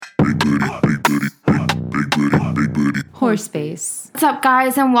Horse Space. What's up,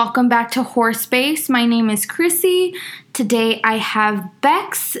 guys, and welcome back to Horse Space. My name is Chrissy. Today I have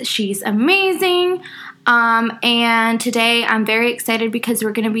Bex. She's amazing. And today I'm very excited because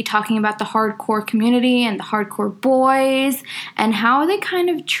we're going to be talking about the hardcore community and the hardcore boys and how they kind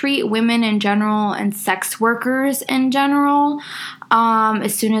of treat women in general and sex workers in general.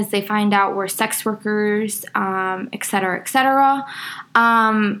 As soon as they find out we're sex workers, etc., etc.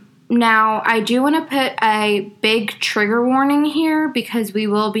 Now, I do want to put a big trigger warning here because we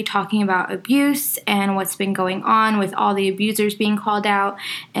will be talking about abuse and what's been going on with all the abusers being called out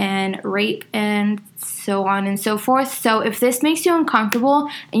and rape and so on and so forth. So if this makes you uncomfortable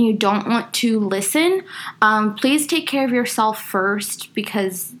and you don't want to listen, please take care of yourself first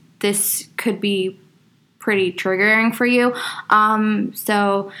because this could be pretty triggering for you.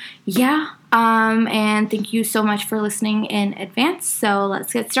 And thank you so much for listening in advance. So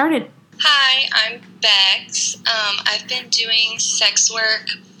let's get started. Hi, I'm Bex. I've been doing sex work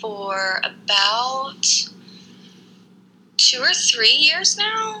for about 2 or 3 years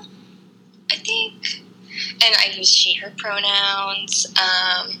now, I think. And I use she, her pronouns.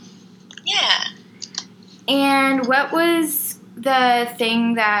 And what was the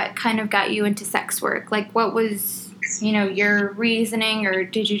thing that kind of got you into sex work? Like, what was, your reasoning, or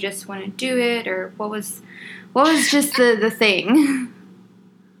did you just want to do it, or what was just the thing?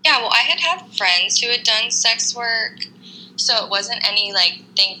 Yeah, well, I had friends who had done sex work, so it wasn't any,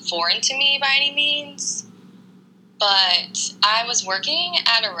 thing foreign to me by any means. But I was working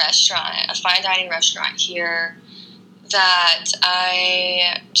at a restaurant, a fine dining restaurant here, that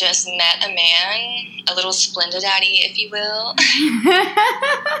I just met a man, a little Splenda daddy, if you will.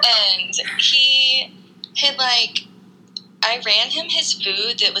 And he had, I ran him his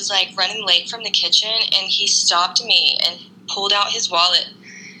food that was, running late from the kitchen, and he stopped me and pulled out his wallet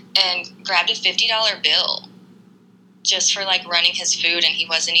and grabbed a $50 bill just for, running his food, and he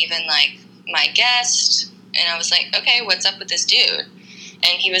wasn't even, my guest. And I was like, okay, what's up with this dude?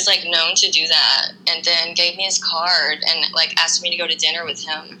 And he was, known to do that, and then gave me his card and, asked me to go to dinner with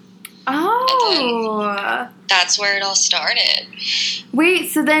him. Oh. And then that's where it all started.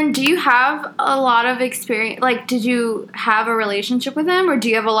 Wait, so then do you have a lot of experience? Did you have a relationship with him, or do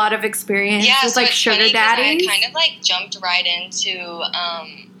you have a lot of experience with, so sugar daddies? I kind of, jumped right into,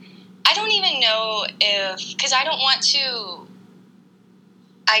 I don't even know because I don't want to,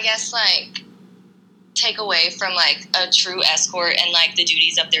 I guess, take away from, a true escort and, the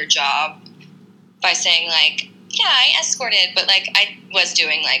duties of their job by saying, yeah, I escorted, but, I was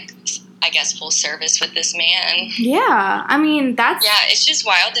doing, I guess, full service with this man. Yeah, I mean, that's... Yeah, it's just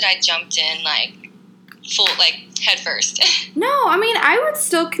wild that I jumped in, full, head first. No, I mean, I would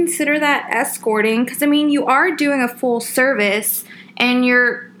still consider that escorting, because, you are doing a full service, and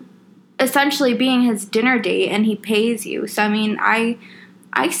you're essentially being his dinner date, and he pays you. So,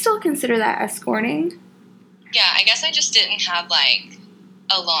 I still consider that escorting. Yeah, I guess I just didn't have,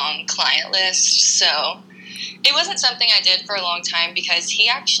 a long client list, so it wasn't something I did for a long time because he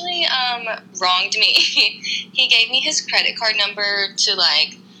actually wronged me. He gave me his credit card number to,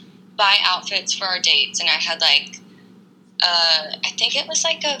 buy outfits for our dates, and I had, I think it was,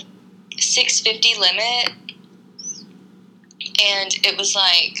 a $650 limit, and it was,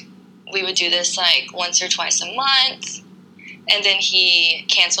 we would do this, once or twice a month, and then he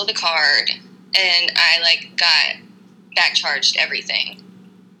canceled the card, and I, got back charged everything.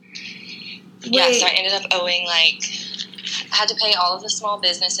 Wait. Yeah, so I ended up owing, I had to pay all of the small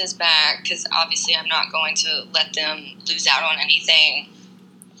businesses back, because obviously I'm not going to let them lose out on anything.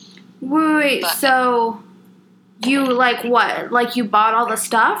 Wait, so you, what? You bought all the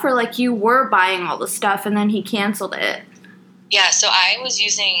stuff, or, you were buying all the stuff, and then he canceled it? Yeah, so I was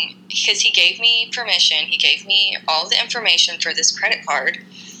using, because he gave me permission, he gave me all the information for this credit card,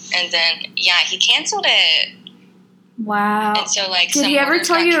 and then, he canceled it. Wow. And so, did he ever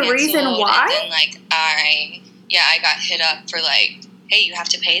tell you a reason why? And then, I got hit up for, hey, you have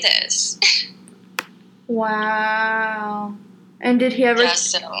to pay this. Wow. And did he ever,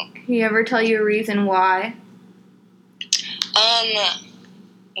 he ever tell you a reason why?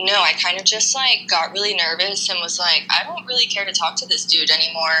 No, I kind of just, got really nervous and was I don't really care to talk to this dude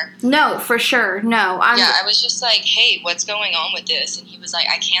anymore. No, for sure. No. I was just hey, what's going on with this? And he was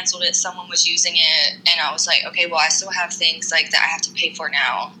I canceled it. Someone was using it. And I was okay, well, I still have things, that I have to pay for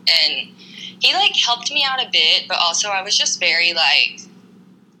now. And he, helped me out a bit, but also I was just very,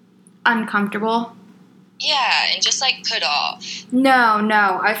 uncomfortable? Yeah, and just, put off.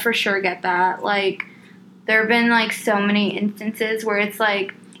 No, I for sure get that. There have been, so many instances where it's,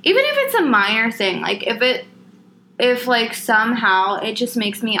 even if it's a minor thing, if if, like, somehow it just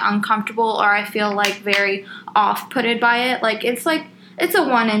makes me uncomfortable or I feel, like, very off-putted by it, like, it's a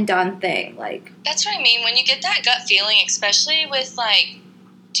one-and-done thing, like. That's what I mean. When you get that gut feeling, especially with, like,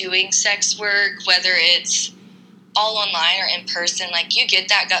 doing sex work, whether it's all online or in person, like, you get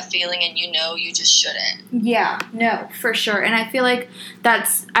that gut feeling and you know you just shouldn't. Yeah, no, for sure. And I feel like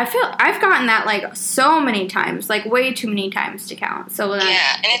I've gotten that, like, so many times, like, way too many times to count. So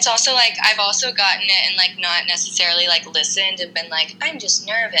yeah, and it's also, like, I've also gotten it and, like, not necessarily, like, listened and been like, I'm just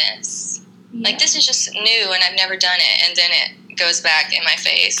nervous. Yeah. Like, this is just new and I've never done it, and then it goes back in my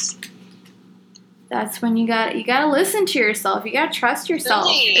face. That's when you gotta listen to yourself. You gotta trust yourself,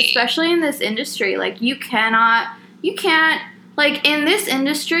 really? Especially in this industry. Like, you can't, like, in this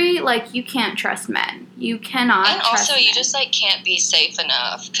industry, like, you can't trust men. You cannot and trust also, men. you just, like, can't be safe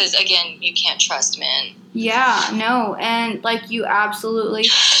enough because, again, you can't trust men. Yeah, no, and, like, you absolutely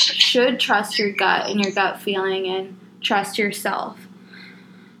should trust your gut and your gut feeling and trust yourself.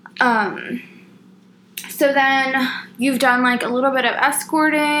 So then you've done, like, a little bit of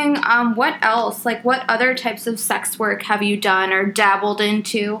escorting. What else? Like, what other types of sex work have you done or dabbled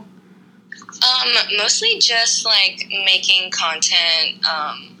into? Mostly just, like, making content,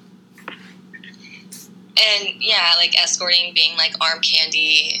 and, yeah, like, escorting, being, like, arm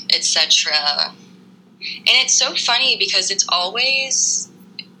candy, etc. And it's so funny because it's always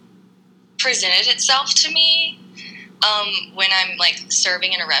presented itself to me when I'm, like,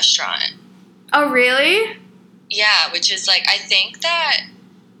 serving in a restaurant. Oh, really? Yeah, which is, like, I think that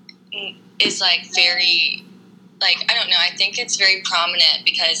is, like, very, like, I don't know, I think it's very prominent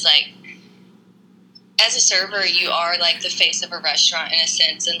because, like, as a server, you are, like, the face of a restaurant in a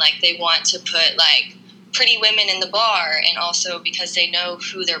sense, and, like, they want to put, like, pretty women in the bar, and also because they know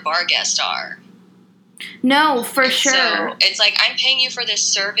who their bar guests are. No, for sure. So it's like, I'm paying you for this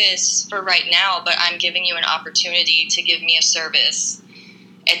service for right now, but I'm giving you an opportunity to give me a service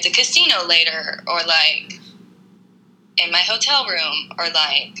at the casino later, or, like, in my hotel room, or,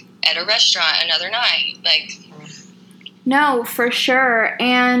 like, at a restaurant another night. Like, no, for sure.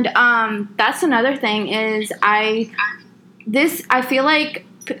 And that's another thing is I feel like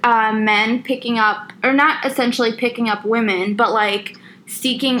men picking up, or not essentially picking up women, but, like,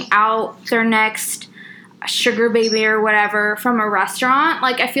 seeking out their next sugar baby or whatever from a restaurant.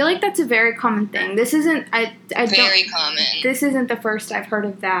 Like, I feel like that's a very common thing. This isn't very common. This isn't the first I've heard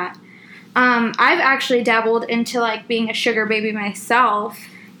of that. I've actually dabbled into, like, being a sugar baby myself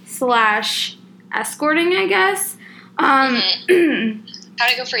 / escorting, I guess. How'd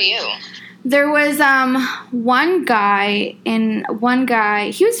it go for you? There was one guy,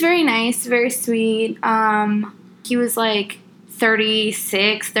 he was very nice, very sweet. He was, like,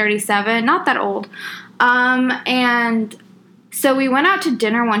 36, 37, not that old. And so we went out to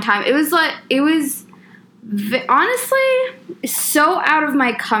dinner one time. It was honestly so out of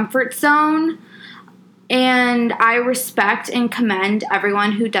my comfort zone, and I respect and commend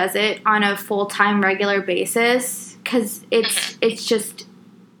everyone who does it on a full-time regular basis, because it's just,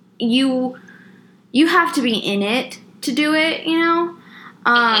 you have to be in it to do it, you know?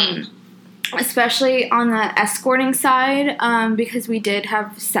 Especially on the escorting side, because we did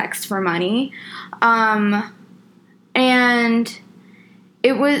have sex for money. And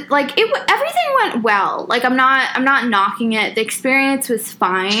it was, like, everything went well. Like, I'm not knocking it. The experience was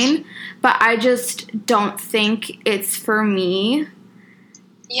fine, but I just don't think it's for me.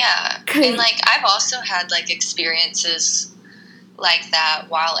 Yeah. And, like, I've also had, like, experiences like that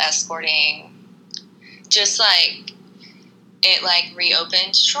while escorting. Just, like, it, like,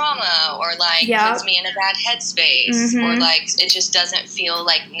 reopens trauma, or, like, puts me in a bad headspace, or, like, it just doesn't feel,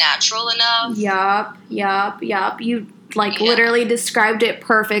 like, natural enough. Yup. You, like, literally described it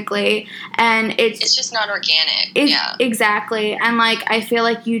perfectly, and it's just not organic. Exactly. And, like, I feel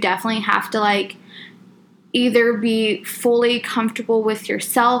like you definitely have to, like, either be fully comfortable with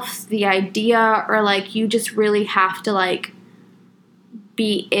yourself, the idea, or, like, you just really have to, like,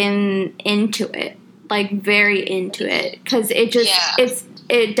 be into it. Like, very into it, because it just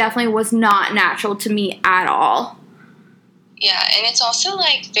it definitely was not natural to me at all. Yeah, and it's also,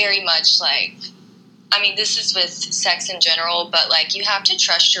 like, very much, like, I mean, this is with sex in general, but, like, you have to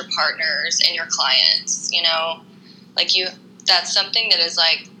trust your partners and your clients, you know? Like, that's something that is,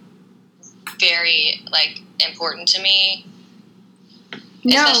 like, very, like, important to me.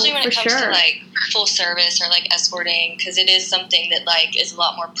 Especially when it comes to, like, full service or, like, escorting, because it is something that, like, is a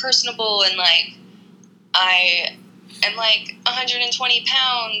lot more personable, and, like, I am, like, 120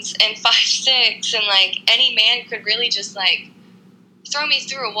 pounds and 5'6", and, like, any man could really just, like, throw me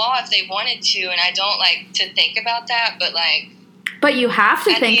through a wall if they wanted to, and I don't like to think about that, but, like, But you have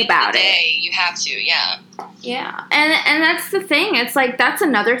to think about it. You have to, yeah. Yeah. And that's the thing. It's like, that's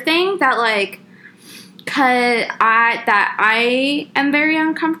another thing that, like, I am very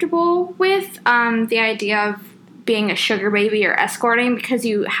uncomfortable with, the idea of being a sugar baby or escorting, because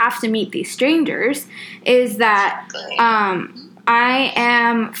you have to meet these strangers, is that, I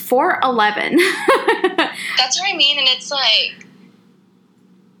am 4'11". That's what I mean, and it's, like,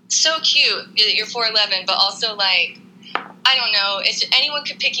 so cute that you're 4'11", but also, like, I don't know, anyone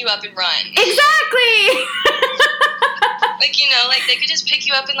could pick you up and run. Exactly! Like, you know, like, they could just pick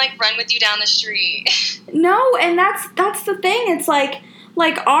you up and, like, run with you down the street. No, and that's the thing. It's, like,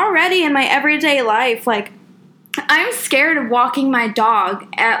 already in my everyday life, like, I'm scared of walking my dog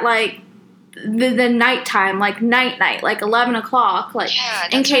at, like, the nighttime, like, night, like, 11 o'clock, like, yeah,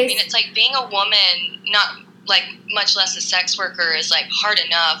 that's in case... what I mean. It's, like, being a woman, not, like, much less a sex worker, is, like, hard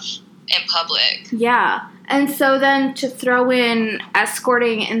enough in public. Yeah. And so then to throw in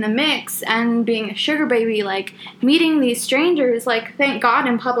escorting in the mix and being a sugar baby, like, meeting these strangers, like, thank God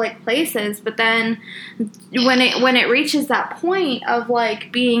in public places, but then when it reaches that point of,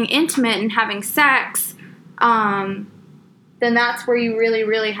 like, being intimate and having sex, then that's where you really,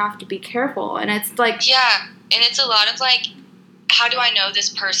 really have to be careful. And it's like... Yeah, and it's a lot of, like, how do I know this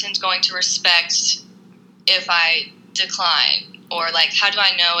person's going to respect if I decline? Or, like, how do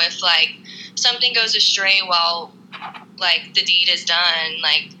I know if, like, something goes astray while, like, the deed is done?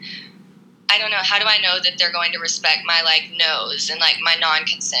 Like, I don't know. How do I know that they're going to respect my, like, no's and, like, my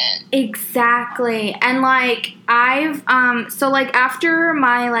non-consent? Exactly. And, like, I've, so, like, after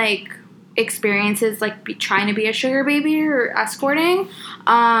my, like, experiences, like, trying to be a sugar baby or escorting,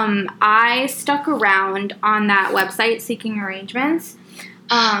 I stuck around on that website, Seeking Arrangements.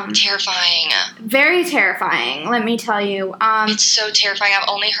 Terrifying. Very terrifying, let me tell you. It's so terrifying. I've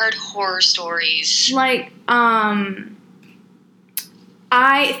only heard horror stories. Like, I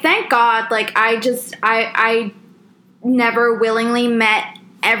thank God, like, I never willingly met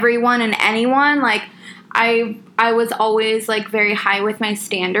everyone and anyone. Like, I was always, like, very high with my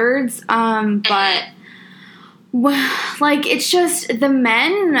standards, but, like, it's just, the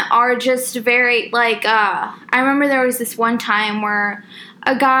men are just very, like, I remember there was this one time where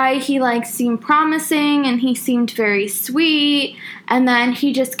a guy, he, like, seemed promising, and he seemed very sweet, and then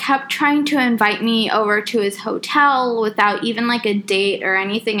he just kept trying to invite me over to his hotel without even, like, a date or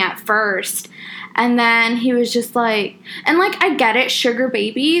anything at first, and then he was just, like, and, like, I get it, sugar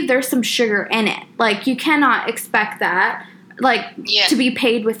baby, there's some sugar in it, like, you cannot expect that, like, to be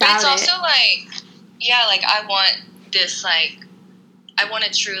paid without it. But it's also, like, yeah, like, I want this, like, I want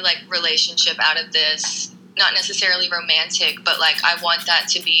a true, like, relationship out of this. Not necessarily romantic, but, like, I want that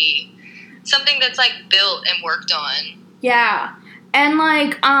to be something that's, like, built and worked on. Yeah. And,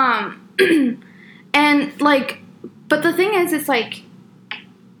 like, and, like, but the thing is, it's, like,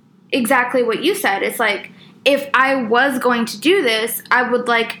 exactly what you said. It's, like, if I was going to do this, I would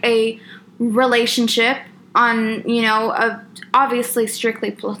like a relationship on, you know, obviously strictly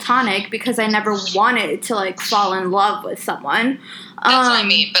platonic, because I never wanted to, like, fall in love with someone. That's what I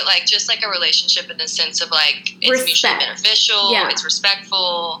mean, but, like, just, like, a relationship in the sense of, like, it's mutually beneficial, it's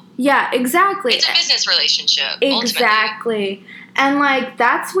respectful. Yeah, exactly. It's a business relationship, exactly. Ultimately. And, like,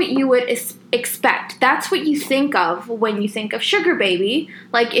 that's what you would expect. That's what you think of when you think of sugar baby,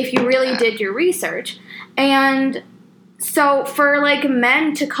 like, if you really did your research. And so for, like,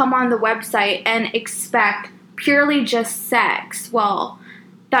 men to come on the website and expect purely just sex, well,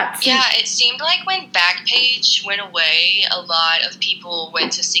 that's... Yeah, it seemed like when Backpage went away, a lot of people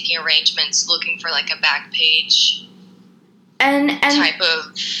went to Seeking Arrangements looking for, like, a Backpage type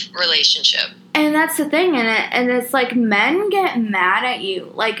of relationship. And that's the thing, and it's like, men get mad at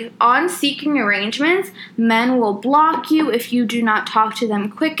you. Like, on Seeking Arrangements, men will block you if you do not talk to them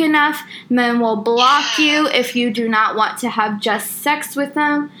quick enough. Men will block you if you do not want to have just sex with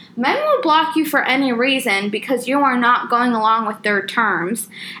them. Men will block you for any reason because you are not going along with their terms.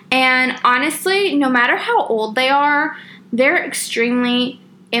 And honestly, no matter how old they are, they're extremely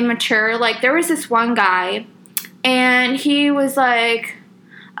immature. Like, there was this one guy, and he was like,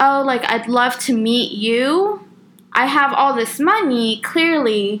 oh, like, I'd love to meet you. I have all this money,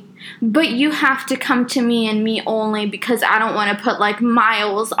 clearly, but you have to come to me and me only because I don't want to put, like,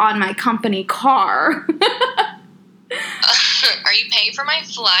 miles on my company car. Are you paying for my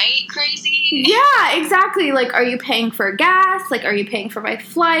flight, crazy? Yeah, exactly. Like, are you paying for gas? Like, are you paying for my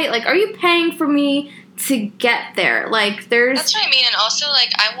flight? Like, are you paying for me to get there? Like, there's... That's what I mean. And also,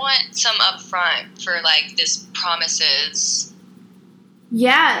 like, I want some upfront for, like, this promises.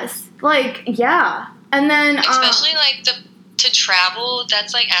 Yes. Like, yeah. And then... Especially, like, to travel,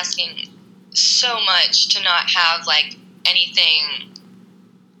 that's, like, asking so much to not have, like, anything,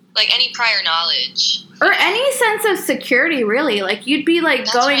 like any prior knowledge. Or any sense of security, really. Like, you'd be, like,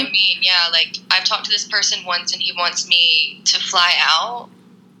 That's going... what I mean, yeah. Like, I've talked to this person once, and he wants me to fly out.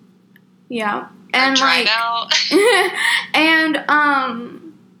 Yeah. And drive out.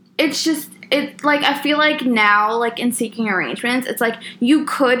 And, it's just... It's like, I feel like now, like, in seeking arrangements, it's like you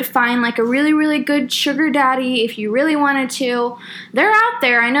could find, like, a really, really good sugar daddy if you really wanted to. They're out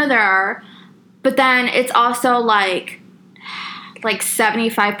there. I know there are. But then it's also, like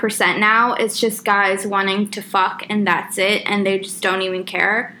 75% now, it's just guys wanting to fuck, and that's it, and they just don't even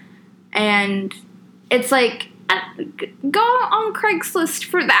care. And it's like, go on Craigslist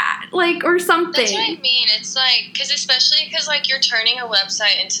for that, like, or something. That's what I mean. It's like, especially because, like, you're turning a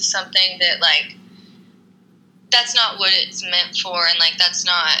website into something that, like, that's not what it's meant for, and, like, that's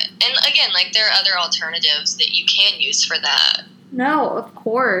not, and again, like, there are other alternatives that you can use for that. No, of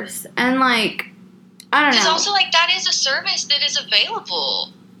course. And, like, I don't know. Because also, like, that is a service that is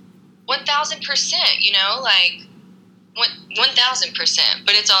available. 1,000%, you know? Like, 1,000%.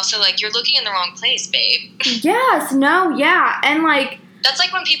 But it's also, like, you're looking in the wrong place, babe. Yes, no, yeah. And, like... That's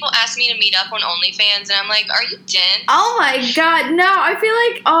like when people ask me to meet up on OnlyFans, and I'm like, are you dense? Oh, my God. No, I feel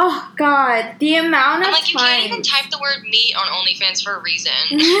like, oh, God. The amount of I'm like, you can't even type the word meat on OnlyFans for a reason.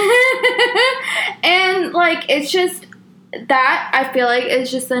 And, like, it's just... That, I feel like, is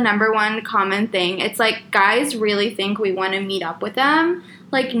just the number one common thing. It's like, guys really think we want to meet up with them.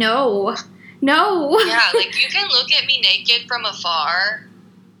 Like, no. No. Yeah, like, you can look at me naked from afar.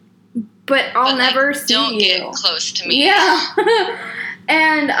 But I'll never see don't you. Get close to me. Yeah.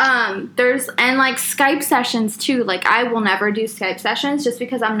 And, there's, and, like, Skype sessions, too. Like, I will never do Skype sessions just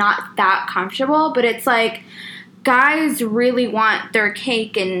because I'm not that comfortable. But it's like, guys really want their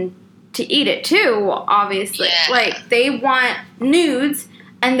cake and to eat it too, obviously. Yeah. Like, they want nudes,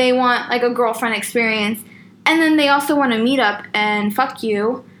 and they want, like, a girlfriend experience, and then they also want to meet up and fuck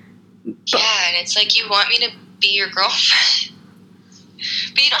you. Yeah, and it's like, you want me to be your girlfriend,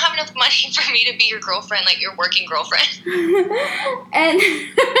 but you don't have enough money for me to be your girlfriend, like your working girlfriend. And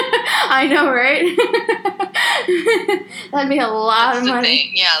I know, right? That'd be a lot of money.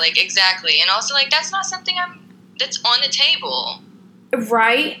 Thing. Yeah, like, exactly. And also, like, that's not something that's on the table.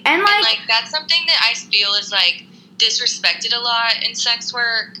 Right? And like, that's something that I feel is, like, disrespected a lot in sex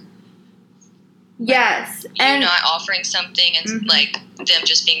work. Yes. You not offering something and, like, them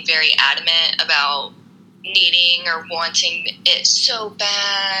just being very adamant about needing or wanting it so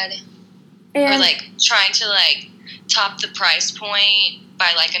bad. Or, like, trying to, like, top the price point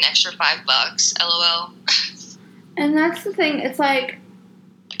by, like, an extra $5. LOL. And that's the thing. It's like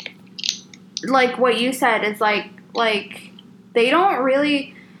what you said. It's like, they don't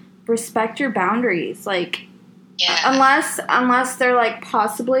really respect your boundaries, like, unless they're, like,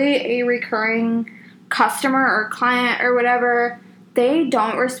 possibly a recurring customer or client or whatever, they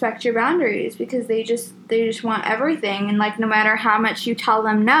don't respect your boundaries because they just want everything, and, like, no matter how much you tell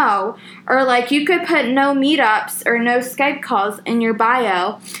them no, or, like, you could put no meetups or no Skype calls in your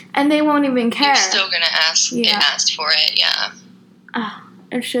bio, and they won't even care. You're still gonna get asked for it, yeah.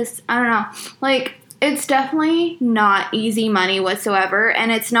 It's just, I don't know, like, it's definitely not easy money whatsoever,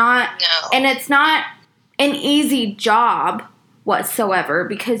 and it's not an easy job whatsoever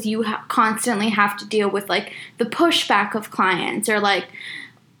because you constantly have to deal with, like, the pushback of clients or, like...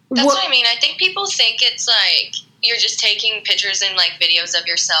 That's what I mean. I think people think it's, like, you're just taking pictures and, like, videos of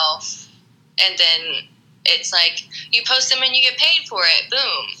yourself, and then it's, like, you post them and you get paid for it.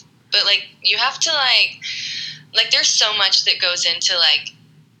 Boom. But, like, you have to, like, there's so much that goes into, like,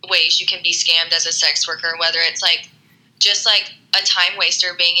 ways you can be scammed as a sex worker, whether it's, like, just, like, a time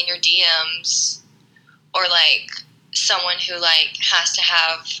waster being in your DMs, or, like, someone who, like, has to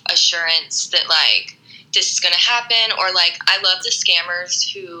have assurance that, like, this is going to happen, or, like, I love the scammers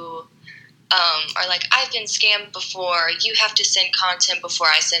who are like, I've been scammed before, you have to send content before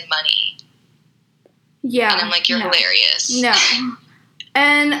I send money. Yeah. And I'm like, you're hilarious. No.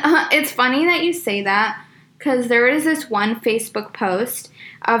 And it's funny that you say that, because there is this one Facebook post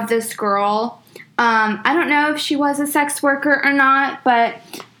of this girl. I don't know if she was a sex worker or not, but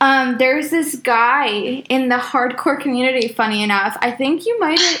there's this guy in the hardcore community, funny enough. I think you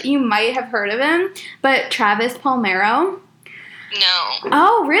might have heard of him, but Travis Palmero. No.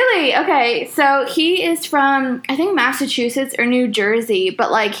 Oh, really? Okay. So he is from, I think, Massachusetts or New Jersey, but,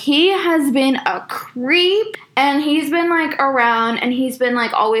 like, he has been a creep, and he's been, like, around, and he's been,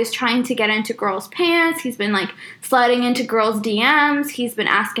 like, always trying to get into girls' pants. He's been, like, sliding into girls' DMs. He's been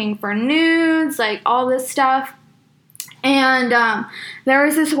asking for nudes, like, all this stuff. And there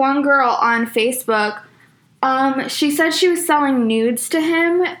was this one girl on Facebook. She said she was selling nudes to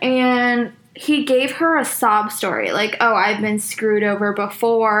him, and he gave her a sob story, like, oh, I've been screwed over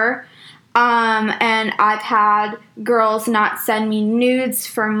before, and I've had girls not send me nudes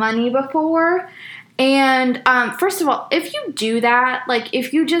for money before. And first of all, if you do that, like,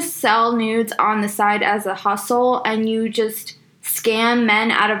 if you just sell nudes on the side as a hustle and you just scam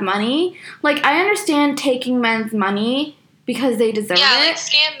men out of money, like, I understand taking men's money because they deserve it. Yeah, like,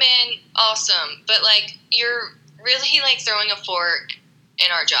 scam men, awesome, but, like, you're really, like, throwing a fork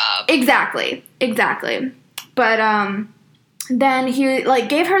in our job. Exactly. But then he, like,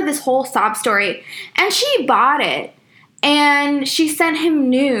 gave her this whole sob story, and she bought it, and she sent him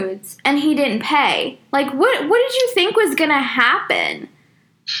nudes, and he didn't pay. Like, what did you think was gonna happen?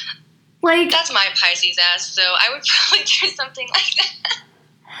 Like, that's my Pisces ass, so I would probably do something like that.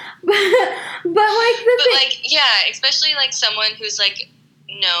 But yeah, especially, like, someone who's, like,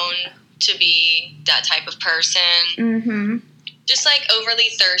 known to be that type of person. Mm-hmm. Just, like, overly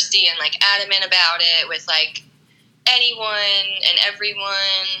thirsty and, like, adamant about it with, like, anyone and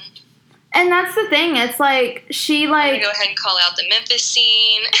everyone. And that's the thing. It's, like, she, like... I'm gonna go ahead and call out the Memphis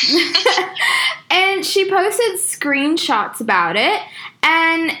scene. And she posted screenshots about it,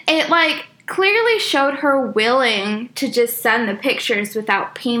 and it, like, clearly showed her willing to just send the pictures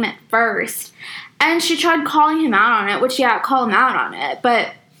without payment first. And she tried calling him out on it, which, yeah, call him out on it.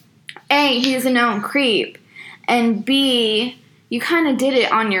 But, A, he's a known creep. And, B, you kind of did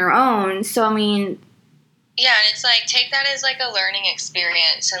it on your own. So, I mean... Yeah, and it's like, take that as, like, a learning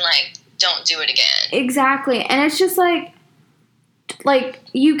experience and, like, don't do it again. Exactly. And it's just, like,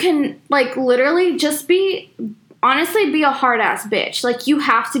 you can, like, literally just honestly be a hard-ass bitch. Like, you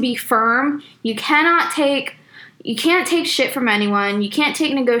have to be firm. You can't take shit from anyone. You can't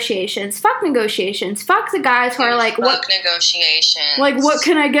take negotiations. Fuck negotiations. Fuck the guys who are like, fuck negotiations. Like, what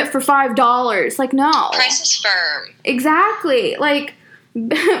can I get for $5? Like, no. Price is firm. Exactly. Like,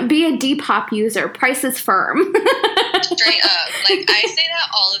 be a Depop user. Price is firm. Straight up. Like, I say that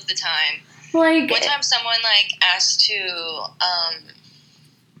all of the time. Like, one time someone, like, asked to,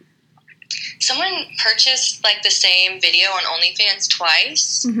 someone purchased, like, the same video on OnlyFans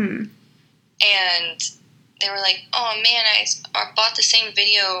twice. Mm-hmm. And they were like, oh, man, I bought the same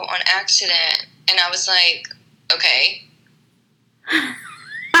video on accident. And I was like, okay. And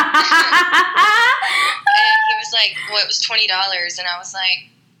he was like, well, it was $20. And I was like,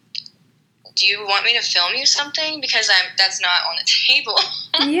 do you want me to film you something? Because that's not on the table.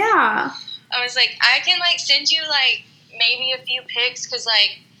 Yeah. I was like, I can, like, send you, like, maybe a few pics because,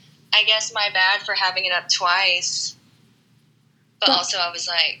 like, I guess my bad for having it up twice. But also I was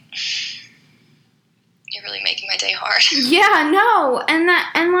like, you're really making my day hard. Yeah, no.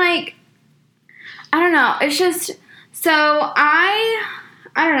 And like, I don't know. It's just, so I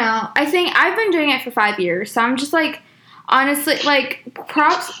don't know. I think I've been doing it for 5 years. So I'm just like, honestly, like,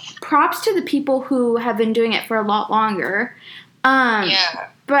 props to the people who have been doing it for a lot longer. Yeah.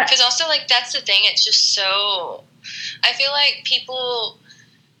 But because also, like, that's the thing. It's just so, I feel like people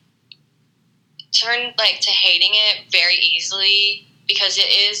turn, like, to hating it very easily because it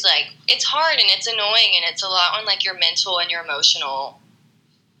is, like, it's hard and it's annoying and it's a lot on, like, your mental and your emotional.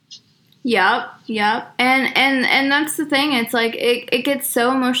 Yep. And that's the thing. It's like, it gets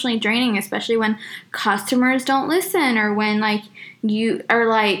so emotionally draining, especially when customers don't listen or when, like, you are,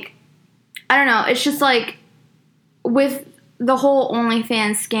 like, I don't know. It's just, like, with the whole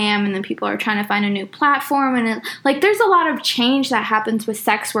OnlyFans scam and then people are trying to find a new platform and like there's a lot of change that happens with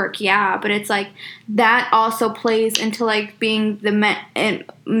sex work, yeah, but it's like that also plays into like being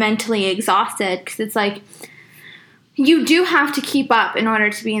mentally exhausted because it's like you do have to keep up in order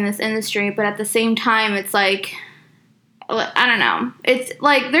to be in this industry, but at the same time it's like I don't know. It's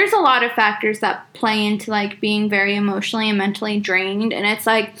like there's a lot of factors that play into like being very emotionally and mentally drained, and it's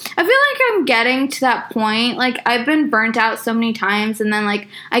like I feel like I'm getting to that point. Like I've been burnt out so many times, and then like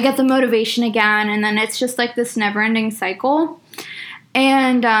I get the motivation again, and then it's just like this never-ending cycle.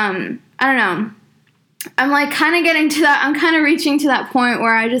 And I don't know. I'm like kind of getting to that. I'm kind of reaching to that point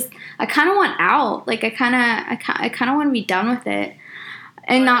where I kind of want out. Like I kind of want to be done with it.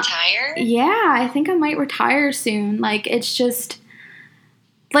 And not retire? Yeah, I think I might retire soon. Like it's just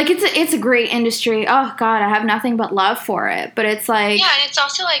like it's a great industry. Oh god, I have nothing but love for it. But it's like yeah, and it's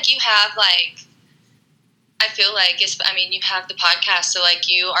also like you have like I feel like you have the podcast, so like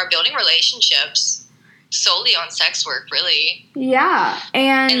you are building relationships solely on sex work, really. Yeah,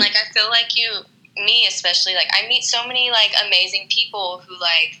 and like I feel like me especially, like I meet so many like amazing people who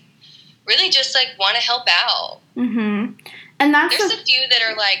like really just like want to help out. Mm-hmm. And there's a few that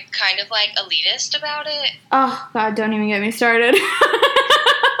are, like, kind of, like, elitist about it. Oh, God, don't even get me started. And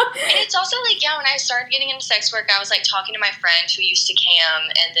it's also, like, yeah, when I started getting into sex work, I was, like, talking to my friend who used to cam,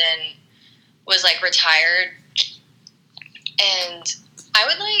 and then was like retired, and I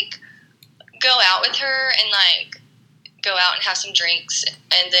would like go out with her and like go out and have some drinks,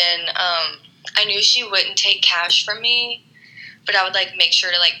 and then I knew she wouldn't take cash from me, but I would like make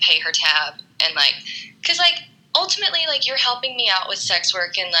sure to like pay her tab, and like, because like ultimately like you're helping me out with sex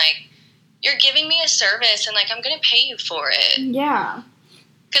work, and like you're giving me a service, and like I'm gonna pay you for it. Yeah.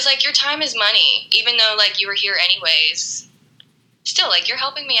 Because like your time is money, even though like you were here anyways. Still, like you're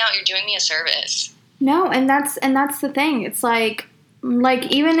helping me out, you're doing me a service. No, and that's the thing. It's like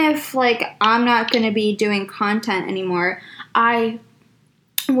even if like I'm not going to be doing content anymore, I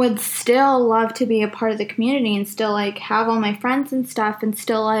would still love to be a part of the community and still like have all my friends and stuff, and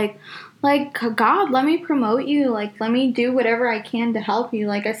still like God, let me promote you, like let me do whatever I can to help you.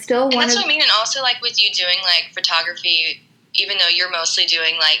 Like I still want to. That's what I mean, and also like with you doing like photography, even though you're mostly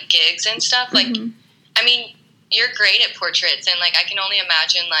doing like gigs and stuff, like I mean, you're great at portraits, and like I can only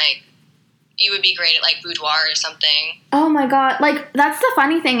imagine like you would be great at like boudoir or something. Oh my God. Like that's the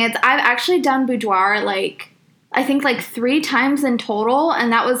funny thing is I've actually done boudoir like I think like 3 times in total,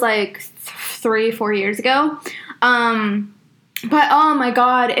 and that was like 3-4 years ago. But oh my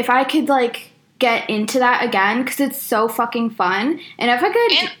God, if I could like get into that again, because it's so fucking fun, and if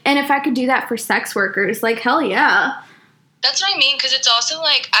I could do that for sex workers, like hell yeah. That's what I mean, because it's also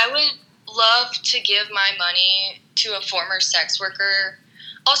like I would love to give my money to a former sex worker,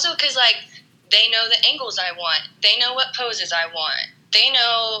 also because like they know the angles I want, they know what poses I want, they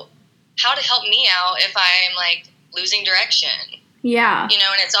know how to help me out if I'm like losing direction. Yeah. You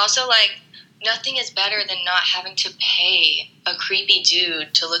know, and it's also like nothing is better than not having to pay a creepy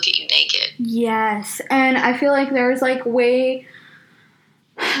dude to look at you naked. Yes, and I feel like there's way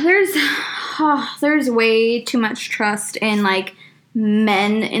too much trust in like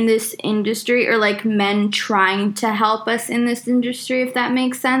men in this industry, or like men trying to help us in this industry, if that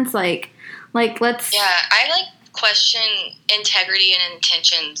makes sense. Like let's. Yeah, I like question integrity and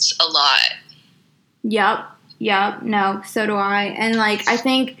intentions a lot. Yep. No, so do I. And like I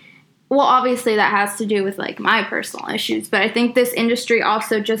think, well, obviously that has to do with like my personal issues, but I think this industry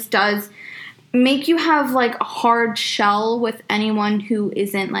also just does make you have like a hard shell with anyone who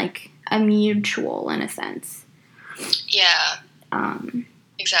isn't like a mutual in a sense. Yeah.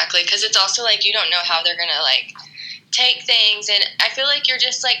 Exactly, because it's also like you don't know how they're gonna like take things, and I feel like you're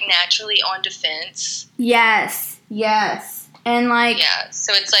just like naturally on defense. Yes, and like yeah,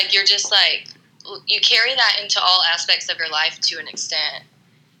 so it's like you're just like you carry that into all aspects of your life to an extent.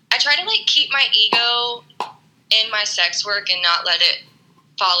 I try to like keep my ego in my sex work and not let it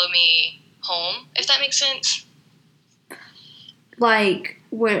follow me home, if that makes sense. Like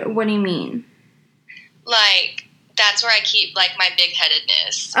what do you mean? Like that's where I keep like my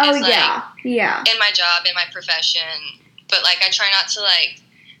big-headedness. Oh is, like, yeah. In my job, in my profession, but like I try not to like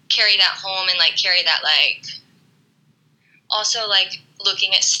carry that home, and like carry that like also like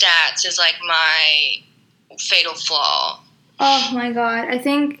looking at stats is like my fatal flaw. Oh my God, I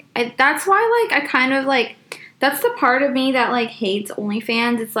think that's why like I kind of like that's the part of me that like hates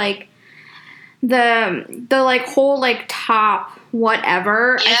OnlyFans. It's like the like whole like top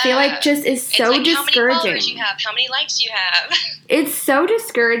whatever. Yeah. I feel like just is so like, discouraging. How many followers you have, how many likes you have. It's so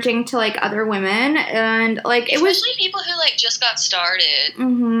discouraging to like other women, and like especially people who like just got started.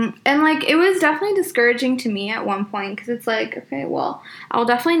 And like it was definitely discouraging to me at one point, because it's like, okay, well, I'll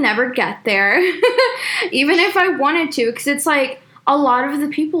definitely never get there, even if I wanted to, because it's like a lot of the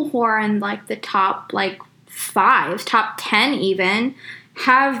people who are in like the top like 5, top 10 even,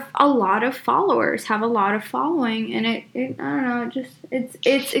 have a lot of followers, have a lot of following, and it I don't know,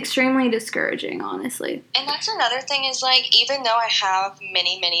 it's extremely discouraging, honestly. And that's another thing is like, even though I have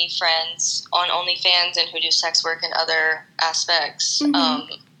many friends on OnlyFans and who do sex work and other aspects,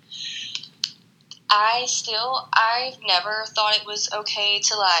 I've never thought it was okay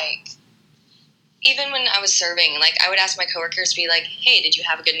to like, even when I was serving, like I would ask my coworkers, be like, hey, did you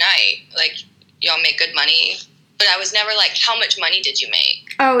have a good night? Like, y'all make good money? But I was never like, how much money did you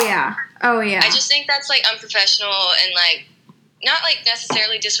make? Oh, yeah. I just think that's like unprofessional and like not like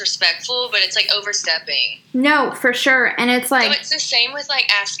necessarily disrespectful, but it's like overstepping. No, for sure. And it's like, so it's the same with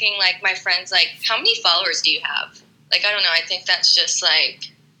like asking like my friends, like, how many followers do you have? Like, I don't know. I think that's just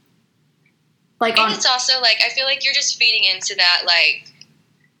like and it's also like, I feel like you're just feeding into that like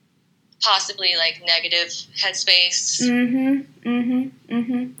possibly like negative headspace.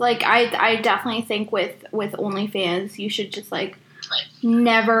 Like I definitely think with OnlyFans, you should just like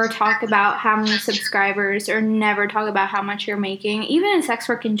never talk about how many subscribers, or never talk about how much you're making, even in sex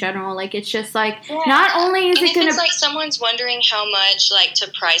work in general. Like it's just like, not only is it gonna, it's like someone's wondering how much like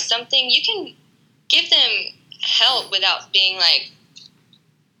to price something, you can give them help without being like,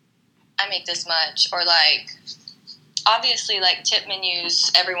 I make this much, or like, obviously, like, tip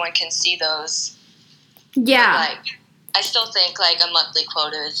menus, everyone can see those. Yeah. But, like, I still think, like, a monthly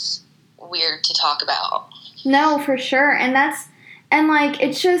quota is weird to talk about. No, for sure. And like,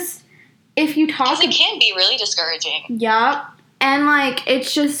 it's just, if you talk... Because it can be really discouraging. Yup. And, like,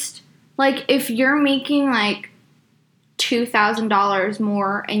 it's just, like, if you're making, like, $2,000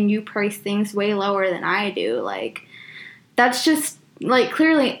 more and you price things way lower than I do, like, that's just... Like,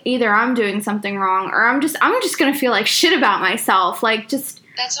 clearly, either I'm doing something wrong or I'm just going to feel like shit about myself. Like, just...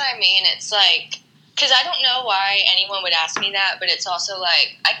 That's what I mean. It's like, because I don't know why anyone would ask me that, but it's also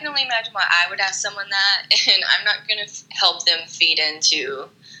like, I can only imagine why I would ask someone that, and I'm not going to help them feed into...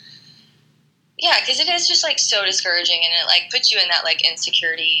 Yeah, because it is just, like, so discouraging, and it, like, puts you in that, like,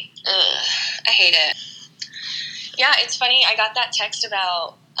 insecurity. Ugh, I hate it. Yeah, it's funny. I got that text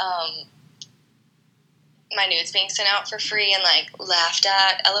about... my nudes being sent out for free and, like, laughed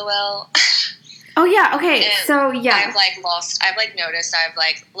at, LOL. Oh, yeah, okay, and so, yeah. I've noticed I've,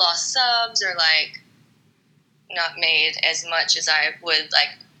 like, lost subs or, like, not made as much as I would, like,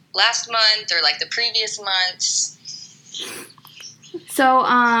 last month or, like, the previous months. So,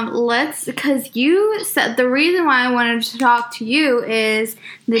 because you said, the reason why I wanted to talk to you is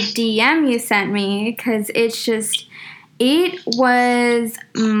the DM you sent me, because it's just... It was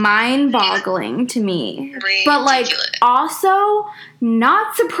mind-boggling to me. Ridiculous. But, like, also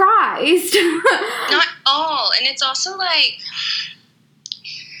not surprised. Not all. And it's also, like,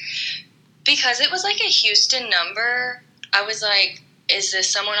 because it was, like, a Houston number, I was like, is this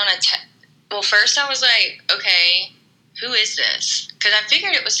someone on a well, first I was like, okay, who is this? Because I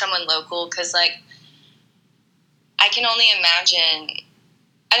figured it was someone local, because, like, I can only imagine...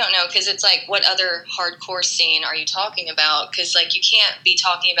 I don't know, because it's like, what other hardcore scene are you talking about? Because, like, you can't be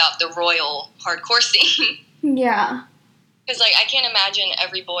talking about the royal hardcore scene. Yeah. Because, like, I can't imagine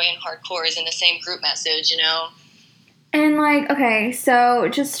every boy in hardcore is in the same group message, you know? And, like, okay, so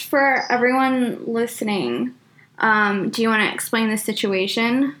just for everyone listening, do you want to explain the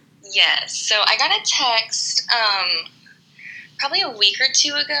situation? Yes. So I got a text probably a week or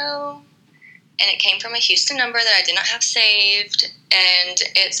two ago, and it came from a Houston number that I did not have saved, and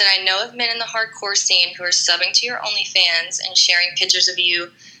it said, I know of men in the hardcore scene who are subbing to your OnlyFans and sharing pictures of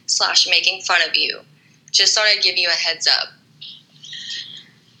you / making fun of you. Just thought I'd give you a heads up.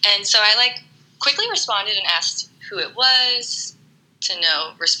 And so I, like, quickly responded and asked who it was, to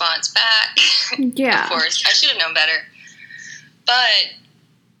no response back. Yeah. Of course. I should have known better. But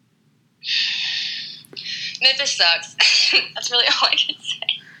Memphis sucks. That's really all I can say.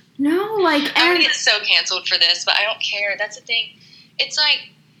 No, like... I'm going to get so canceled for this, but I don't care. That's the thing. It's like,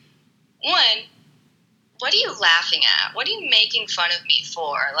 one, what are you laughing at? What are you making fun of me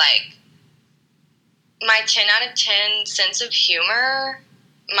for? Like, my 10 out of 10 sense of humor,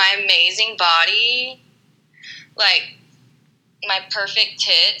 my amazing body, like, my perfect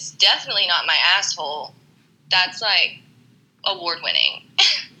tits, definitely not my asshole. That's, like, award-winning.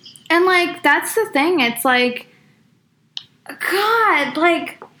 And, like, that's the thing. It's like, God,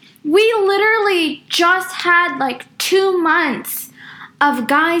 like... We literally just had, like, 2 months of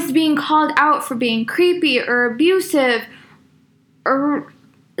guys being called out for being creepy or abusive or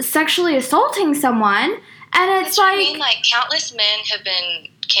sexually assaulting someone. And it's like... I mean, like, countless men have been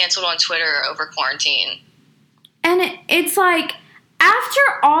canceled on Twitter over quarantine. And it's like, after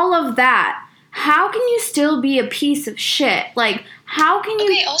all of that, how can you still be a piece of shit? Like, how can you...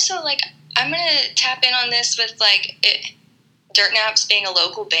 Okay, also, like, I'm going to tap in on this with, like... Dirt Naps being a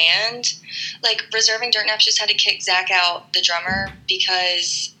local band, like, Reserving Dirt Naps just had to kick Zach out, the drummer,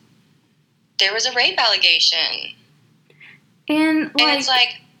 because there was a rape allegation. And it's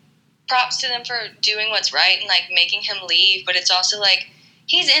like, props to them for doing what's right and, like, making him leave, but it's also like,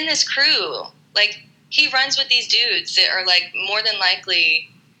 he's in this crew. Like, he runs with these dudes that are, like, more than likely,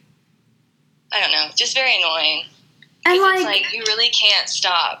 I don't know, just very annoying. And, like, it's like, you really can't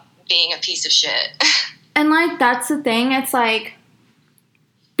stop being a piece of shit. And, like, that's the thing. It's, like,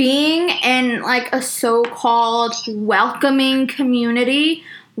 being in, like, a so-called welcoming community,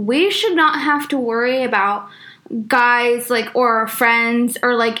 we should not have to worry about guys, like, or our friends,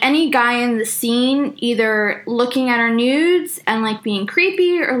 or, like, any guy in the scene either looking at our nudes and, like, being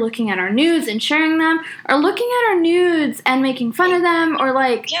creepy, or looking at our nudes and sharing them, or looking at our nudes and making fun of them, or,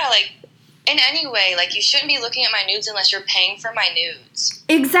 like... Yeah, like... In any way, like, you shouldn't be looking at my nudes unless you're paying for my nudes.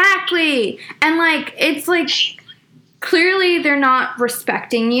 Exactly. And, like, it's, like, clearly they're not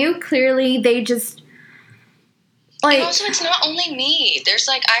respecting you. Clearly they just, like... And also, it's not only me. There's,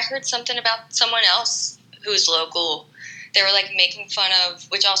 like, I heard something about someone else who's local. They were, like, making fun of,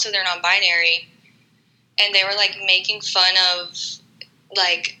 which also they're non-binary, and they were, like, making fun of,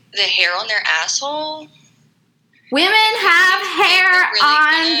 like, the hair on their asshole. Women have hair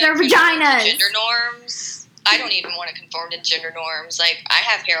on their vaginas. Gender norms. I don't even want to conform to gender norms. Like, I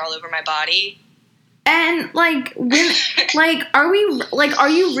have hair all over my body. And, like, women, are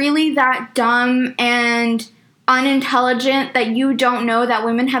you really that dumb and unintelligent that you don't know that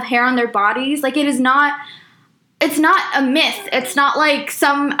women have hair on their bodies? Like, it's not a myth. It's not like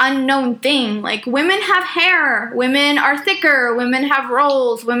some unknown thing. Like, women have hair. Women are thicker. Women have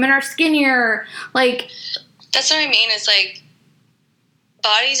rolls. Women are skinnier. Like, that's what I mean. It's like,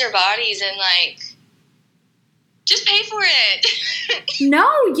 bodies are bodies, and, like, just pay for it. No,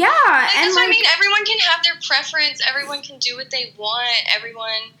 yeah. That's what I mean. Everyone can have their preference. Everyone can do what they want.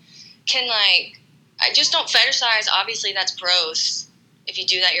 Everyone can, like, I just don't fetishize. Obviously, that's gross. If you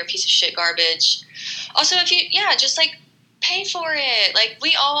do that, you're a piece of shit garbage. Also, just, like, pay for it. Like,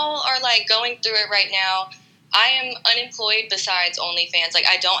 we all are, like, going through it right now. I am unemployed besides OnlyFans. Like,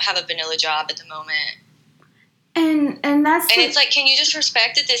 I don't have a vanilla job at the moment. And it's like, can you just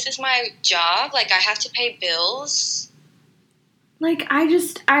respect that this is my job? Like, I have to pay bills. Like, I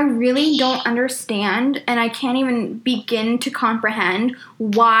really don't understand, and I can't even begin to comprehend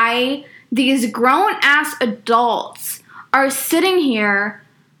why these grown-ass adults are sitting here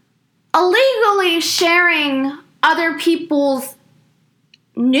illegally sharing other people's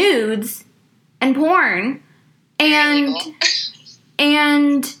nudes and porn, and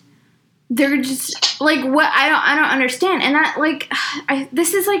they're just, like, what? I don't understand. And that, like,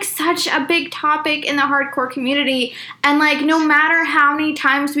 this is, like, such a big topic in the hardcore community. And, like, no matter how many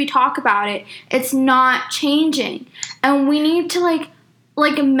times we talk about it, it's not changing. And we need to,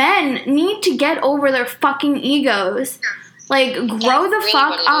 like men need to get over their fucking egos. Like, grow the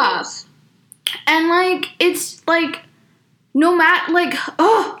fuck up. And, like, it's, like, no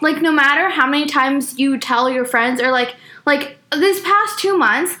matter how many times you tell your friends, or, like, this past 2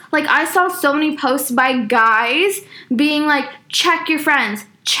 months, like, I saw so many posts by guys being like, check your friends,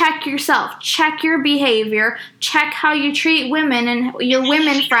 check yourself, check your behavior, check how you treat women and your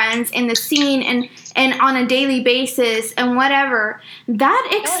women friends in the scene and on a daily basis and whatever. I'm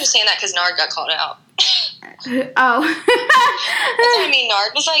just saying that because Nard got called out. Oh. I mean,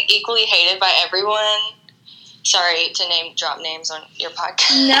 Nard was, like, equally hated by everyone. Sorry to drop names on your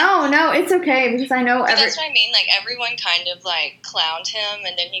podcast. No, it's okay, because I know that's what I mean. Like, everyone kind of, like, clowned him,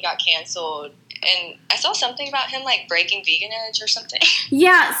 and then he got canceled. And I saw something about him, like, breaking vegan edge or something.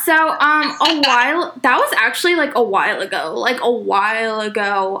 Yeah, so, that was actually, like, a while ago.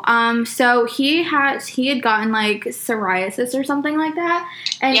 So he had gotten, like, psoriasis or something like that.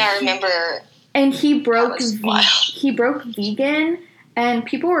 And yeah, I remember. And he broke vegan, and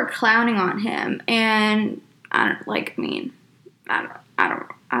people were clowning on him, and I don't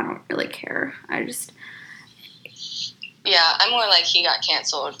really care. Yeah, I'm more like he got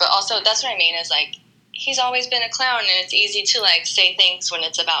canceled. But also, that's what I mean, is, like, he's always been a clown, and it's easy to, like, say things when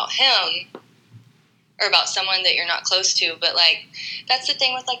it's about him or about someone that you're not close to. But, like, that's the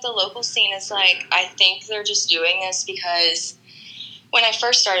thing with, like, the local scene is, like, I think they're just doing this because when I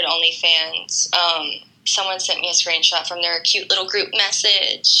first started OnlyFans, someone sent me a screenshot from their cute little group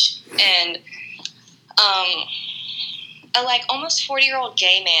message, and a, like, almost 40-year-old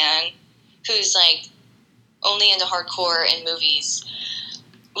gay man who's, like, only into hardcore and movies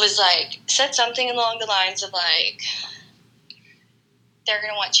was, like, said something along the lines of, like, they're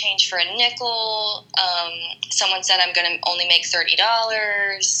going to want change for a nickel. Someone said I'm going to only make $30.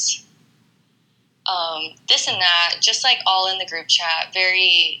 This and that, just, like, all in the group chat.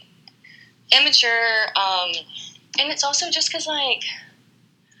 Very immature. And it's also just because, like,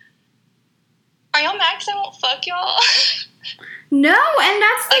 are y'all mad because I won't fuck y'all? No, and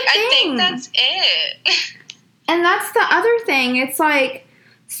that's the thing. I think that's it. And that's the other thing. It's like,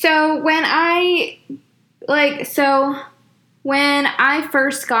 when I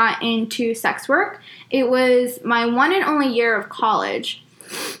first got into sex work, it was my one and only year of college.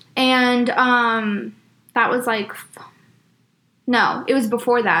 And that was, like, no, it was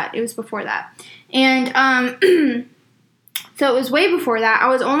before that. And so it was way before that. I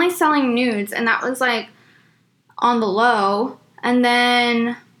was only selling nudes, and that was, like, on the low. And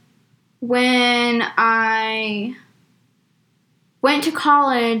then when I went to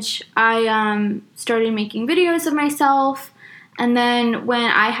college, I started making videos of myself. And then when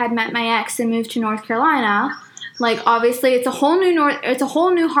I had met my ex and moved to North Carolina, like, obviously it's a whole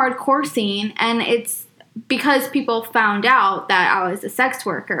new hardcore scene, and it's because people found out that I was a sex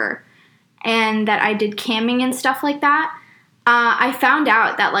worker and that I did camming and stuff like that. I found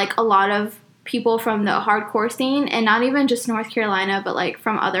out that, like, a lot of people from the hardcore scene, and not even just North Carolina, but, like,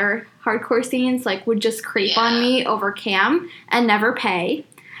 from other hardcore scenes, like, would just creep on me over cam and never pay.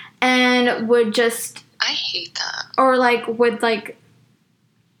 and would just... I hate that. Or, like, would, like,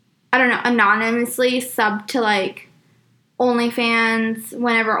 I don't know, anonymously sub to, like, OnlyFans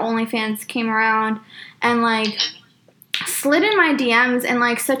whenever OnlyFans came around, and, like, slid in my DMs in,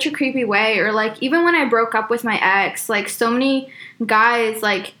 like, such a creepy way. Or, like, even when I broke up with my ex, like, so many guys,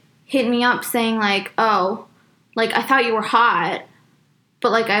 like, hit me up saying, like, oh, like, I thought you were hot,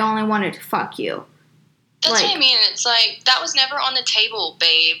 but, like, I only wanted to fuck you. That's like, what I mean. It's like, that was never on the table,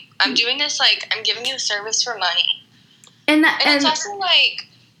 babe. I'm doing this, like, I'm giving you a service for money. And it's also, like,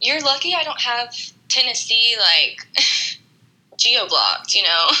 you're lucky I don't have Tennessee, like, geo-blocked, you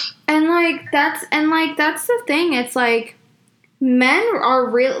know? And, like, that's the thing. It's, like, men are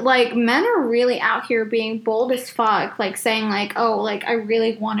really out here being bold as fuck, like, saying, like, oh, like, I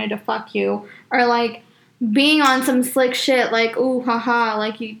really wanted to fuck you. Or, like, being on some slick shit, like, ooh, haha,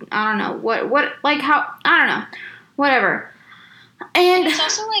 like, you, I don't know, what, like, how, I don't know, whatever. And it's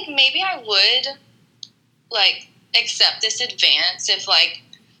also, like, maybe I would, like, accept this advance if, like,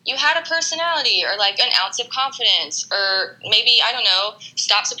 you had a personality or, like, an ounce of confidence, or maybe, I don't know,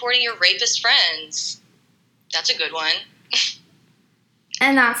 stop supporting your rapist friends. That's a good one.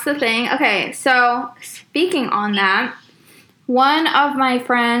 And that's the thing. Okay, so, speaking on that, one of my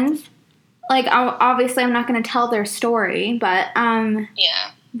friends, like, obviously I'm not going to tell their story, but,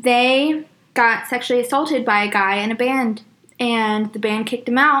 yeah, they got sexually assaulted by a guy in a band, and the band kicked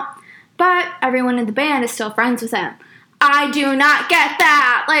him out, but everyone in the band is still friends with him. I do not get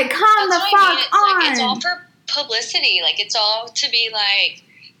that. Like, come that's the fuck on. Like, it's all for publicity. Like, it's all to be like,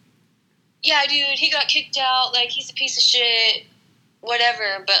 yeah, dude, he got kicked out. Like, he's a piece of shit.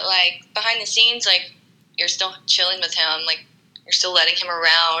 Whatever. But, like, behind the scenes, like, you're still chilling with him. Like, you're still letting him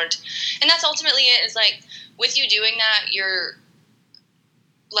around. And that's ultimately it. Is, like, with you doing that, you're,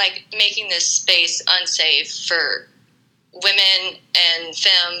 like, making this space unsafe for women and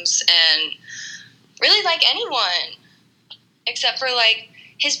femmes and really, like, anyone. Except for, like,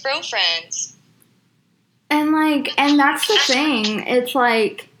 his bro friends. And, like, and that's the thing. It's,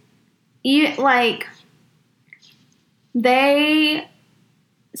 like, they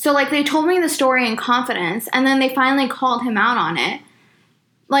told me the story in confidence, and then they finally called him out on it.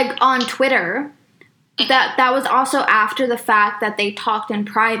 Like, on Twitter. That was also after the fact that they talked in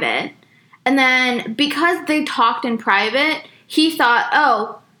private. And then, because they talked in private, he thought,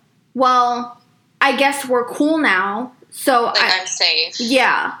 oh, well, I guess we're cool now. So like, I'm safe.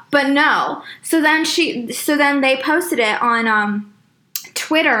 Yeah, but no. So then they posted it on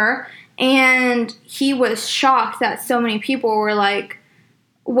Twitter, and he was shocked that so many people were like,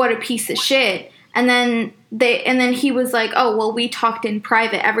 "What a piece of shit." And then he was like, "Oh, well, we talked in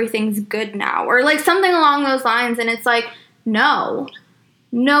private. Everything's good now," or like something along those lines. And it's like, no,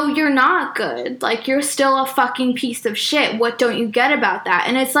 you're not good. Like, you're still a fucking piece of shit. What don't you get about that?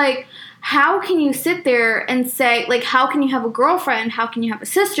 And it's like, how can you sit there and say, like, how can you have a girlfriend? How can you have a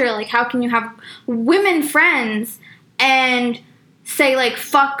sister? Like, how can you have women friends and say, like,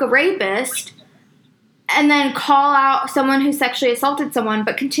 fuck a rapist, and then call out someone who sexually assaulted someone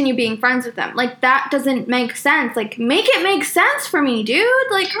but continue being friends with them? Like, that doesn't make sense. Like, make it make sense for me, dude.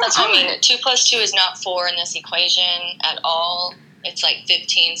 Like, that's what I mean. 2 + 2 is not 4 in this equation at all. It's, like,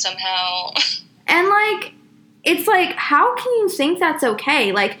 15 somehow. And, like, it's like, how can you think that's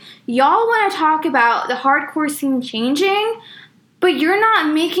okay? Like, y'all want to talk about the hardcore scene changing, but you're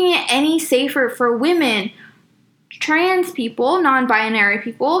not making it any safer for women, trans people, non-binary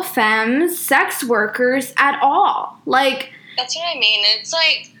people, femmes, sex workers at all. Like, that's what I mean. It's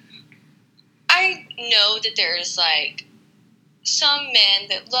like, I know that there's, like, some men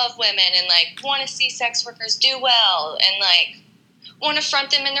that love women and, like, want to see sex workers do well and, like, want to front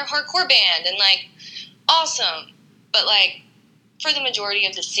them in their hardcore band and, like, awesome. But, like, for the majority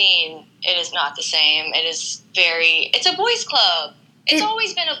of the scene, it is not the same. It's a boys' club. It's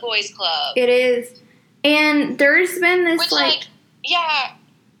always been a boys' club. It is. And there's been this, which, like, yeah,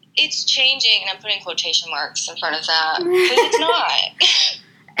 it's changing, and I'm putting quotation marks in front of that, because it's not.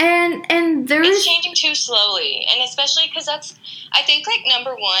 and there's... It's changing too slowly, and especially because I think, like,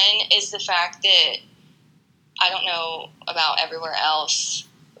 number one is the fact that, I don't know about everywhere else,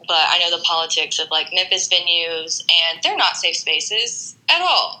 but I know the politics of, like, Memphis venues, and they're not safe spaces at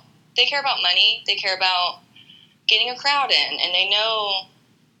all. They care about money. They care about getting a crowd in, and they know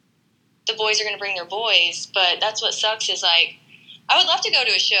the boys are going to bring their boys, but that's what sucks is, like, I would love to go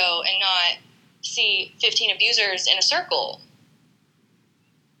to a show and not see 15 abusers in a circle.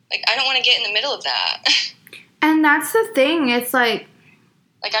 Like, I don't want to get in the middle of that. And that's the thing. It's like,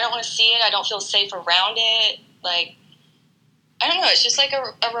 I don't want to see it. I don't feel safe around it. Like, I don't know. It's just, like,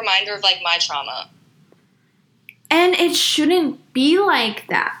 a reminder of, like, my trauma. And it shouldn't be like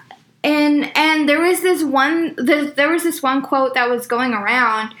that. And there was this one quote that was going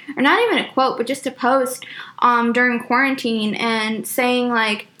around, or not even a quote, but just a post during quarantine, and saying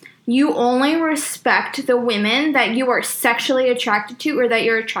like, you only respect the women that you are sexually attracted to or that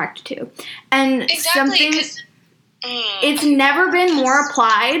you're attracted to. And exactly, it's never been more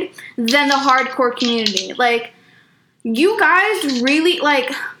applied than the hardcore community. Like, you guys really,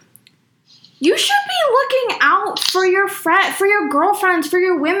 like, you should be looking out for your for your girlfriends, for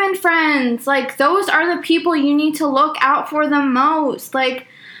your women friends. Like, those are the people you need to look out for the most. Like,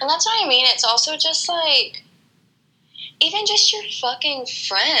 and that's what I mean. It's also just like, even just your fucking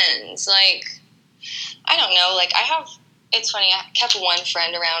friends. Like, I don't know. Like, it's funny. I kept one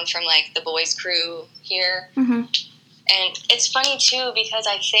friend around from like the boys' crew here, mm-hmm. and it's funny too because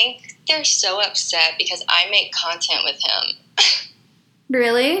I think they're so upset because I make content with him.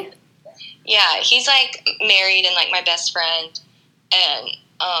 Really? Yeah, he's, like, married and, like, my best friend, and,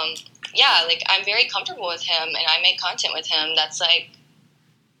 yeah, like, I'm very comfortable with him, and I make content with him. That's, like,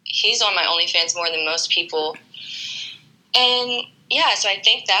 he's on my OnlyFans more than most people, and, yeah, so I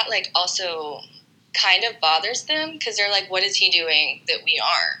think that, like, also kind of bothers them, because they're like, what is he doing that we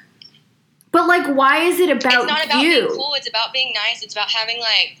are? But, like, why is it about you? It's not about being cool, it's about being nice, it's about having,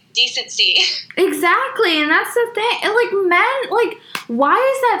 like, decency. Exactly, and that's the thing. And, like, men, like, why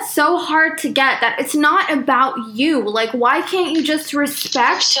is that so hard to get? That it's not about you. Like, why can't you just respect?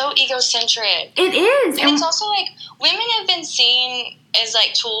 They're so egocentric. It is. And it's also, like, women have been seen as,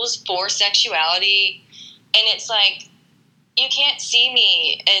 like, tools for sexuality, and it's, like, you can't see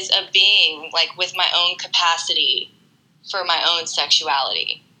me as a being, like, with my own capacity for my own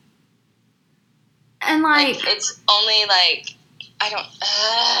sexuality. And, like it's only, like, I don't,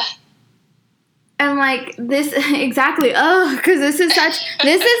 And, like, this, exactly, because this is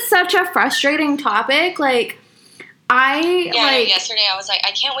such a frustrating topic. Like, yesterday I was like,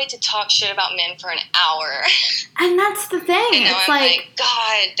 I can't wait to talk shit about men for an hour. And that's the thing. And now it's I'm like,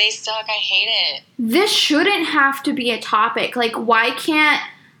 God, they suck, I hate it. This shouldn't have to be a topic. Like, why can't,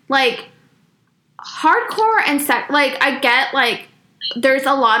 like, hardcore and sex, like, I get, like, there's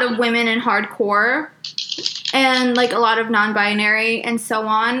a lot of women in hardcore and, like, a lot of non-binary and so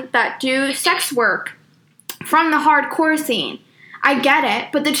on that do sex work from the hardcore scene. I get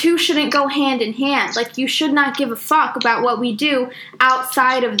it, but the two shouldn't go hand in hand. Like, you should not give a fuck about what we do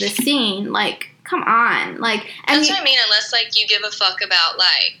outside of the scene. Like, come on. Like, and that's what I mean, unless, like, you give a fuck about,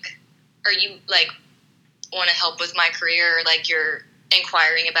 like, or you, like, want to help with my career, or, like, you're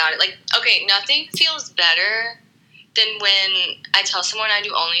inquiring about it. Like, okay, nothing feels better than when I tell someone I do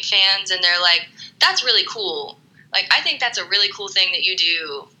OnlyFans and they're like, that's really cool. Like, I think that's a really cool thing that you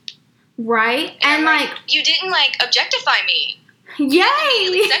do. Right? And like, you didn't, like, objectify me. Yay!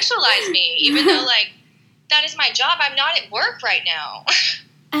 You didn't sexualize me, even though, like, that is my job. I'm not at work right now.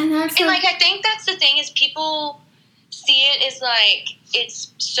 And that's like, I think that's the thing is people see it as, like,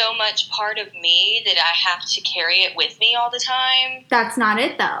 it's so much part of me that I have to carry it with me all the time. That's not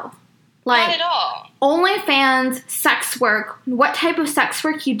it, though. Like, not at all. OnlyFans, sex work, what type of sex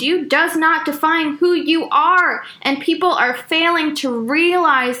work you do does not define who you are. And people are failing to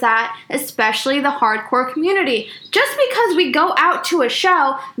realize that, especially the hardcore community. Just because we go out to a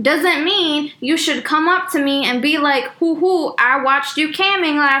show doesn't mean you should come up to me and be like, hoo, I watched you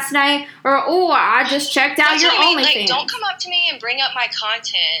camming last night, or, oh, I just checked out That's your what I mean. OnlyFans. Like, don't come up to me and bring up my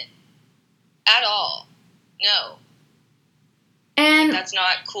content at all. No. And that's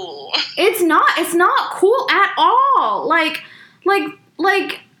not cool. It's not cool at all. Like,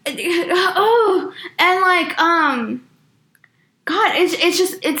 oh, and like, God,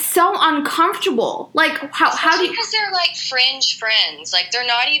 it's so uncomfortable. Like, how do you? Because they're like fringe friends. Like, they're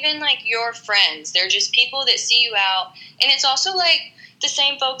not even like your friends. They're just people that see you out, and it's also like the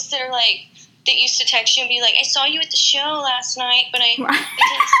same folks that are like that used to text you and be like, I saw you at the show last night, but I didn't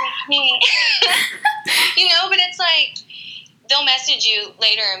see me. You know, but it's like, they'll message you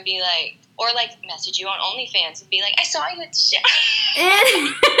later and be like, or like message you on OnlyFans and be like, I saw you at the show.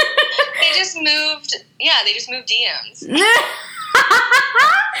 They just moved DMs. And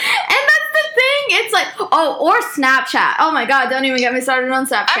that's the thing. It's like, oh, or Snapchat. Oh my God, don't even get me started on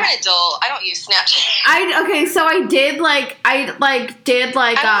Snapchat. I'm an adult. I don't use Snapchat. So I did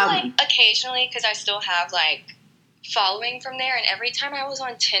occasionally, because I still have like following from there, and every time I was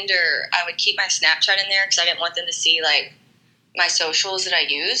on Tinder, I would keep my Snapchat in there because I didn't want them to see like my socials that I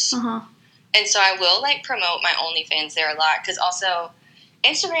use. Uh-huh. And so I will like promote my OnlyFans there a lot, because also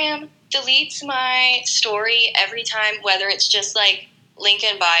Instagram deletes my story every time, whether it's just like link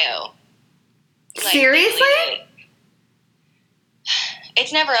in bio. Like, seriously?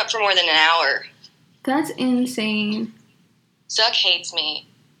 It's never up for more than an hour. That's insane. Zuck hates me.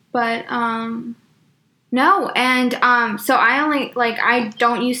 But, no, and, so I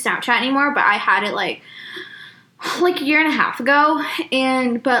don't use Snapchat anymore, but I had it, like a year and a half ago,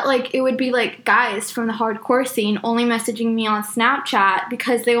 but, like, it would be, like, guys from the hardcore scene only messaging me on Snapchat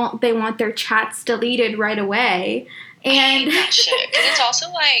because they want their chats deleted right away, and... I hate that shit, because it's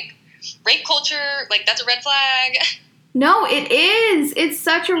also, like, rape culture, like, that's a red flag. No, it is. It's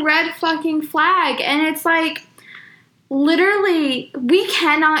such a red fucking flag, and it's, like... Literally, we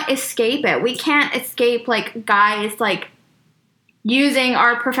cannot escape it. We can't escape, like, guys, like, using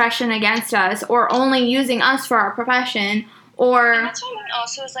our profession against us or only using us for our profession or... And that's what I mean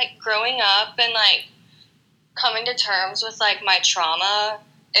also is, like, growing up and, like, coming to terms with, like, my trauma.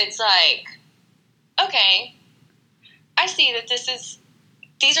 It's like, okay, I see that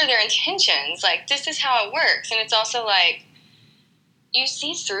these are their intentions. Like, this is how it works. And it's also, like, you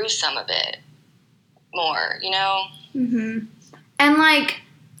see through some of it more, you know? Mm-hmm. And, like,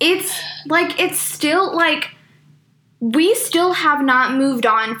 it's still, like, we still have not moved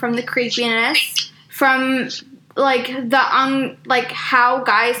on from the creepiness, from, like, like, how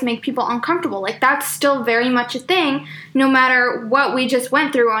guys make people uncomfortable. Like, that's still very much a thing, no matter what we just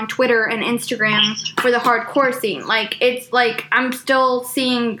went through on Twitter and Instagram for the hardcore scene. Like, it's, like, I'm still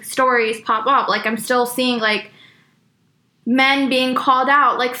seeing stories pop up. Like, I'm still seeing, like, men being called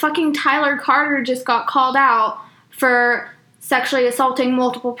out. Like, fucking Tyler Carter just got called out for sexually assaulting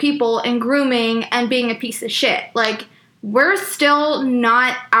multiple people and grooming and being a piece of shit. Like, we're still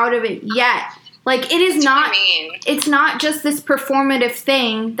not out of it yet. Like, it is not, it's not just this performative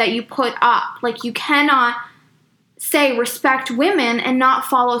thing that you put up. Like, you cannot say respect women and not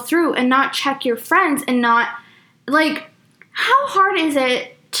follow through and not check your friends and not, like, how hard is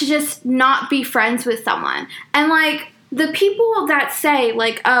it to just not be friends with someone? And, like, the people that say,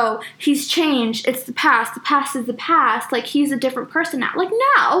 like, oh, he's changed, it's the past is the past, like, he's a different person now. Like,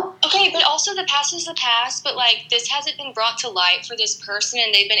 no. Okay, but also the past is the past, but, like, this hasn't been brought to light for this person,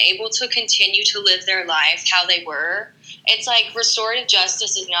 and they've been able to continue to live their life how they were. It's like restorative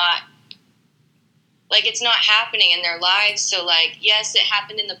justice is not, like, it's not happening in their lives, so, like, yes, it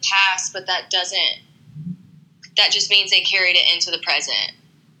happened in the past, but that just means they carried it into the present.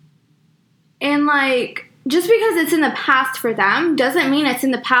 And, like, just because it's in the past for them doesn't mean it's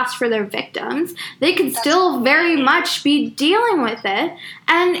in the past for their victims. They could still very much be dealing with it.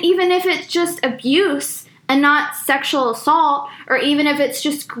 And even if it's just abuse and not sexual assault, or even if it's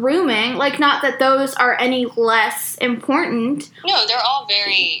just grooming, like, not that those are any less important. No, they're all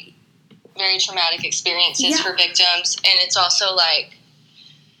very, very traumatic experiences for victims. And it's also, like,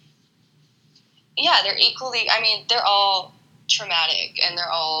 yeah, they're equally, I mean, they're all traumatic and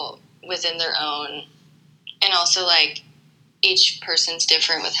they're all within their own. And also, like, each person's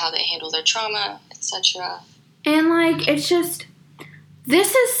different with how they handle their trauma, etc. And, like, it's just,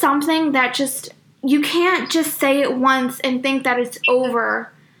 this is something that just, you can't just say it once and think that it's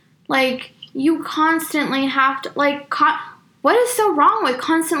over. Like, you constantly have to, like, what is so wrong with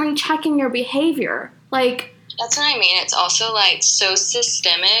constantly checking your behavior? Like, that's what I mean. It's also, like, so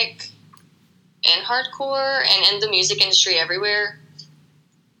systemic in hardcore and in the music industry everywhere.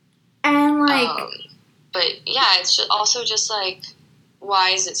 And, like... but, yeah, it's also just, like, why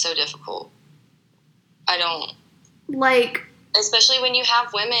is it so difficult? I don't... Like... Especially when you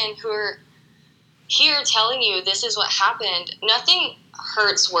have women who are here telling you this is what happened. Nothing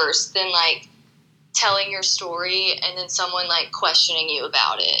hurts worse than, like, telling your story and then someone, like, questioning you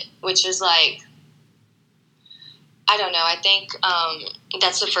about it. Which is, like... I don't know. I think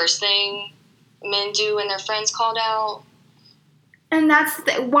that's the first thing men do when their friends called out. And that's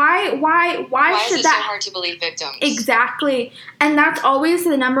why should is it that so hard to believe victims? Exactly. And that's always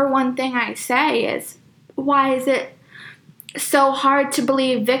the number one thing I say is, why is it so hard to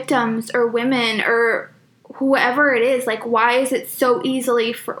believe victims or women or whoever it is? Like, why is it so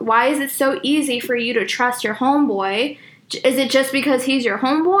easy for you to trust your homeboy? Is it just because he's your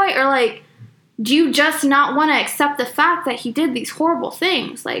homeboy, or, like, do you just not want to accept the fact that he did these horrible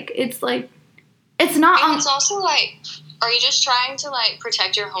things? Like, it's not. And it's also, like, are you just trying to, like,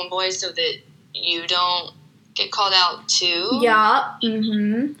 protect your homeboys so that you don't get called out too? Yeah.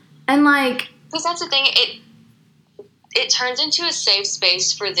 Mm-hmm. And, like... Because that's the thing, it turns into a safe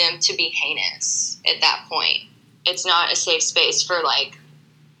space for them to be heinous at that point. It's not a safe space for, like,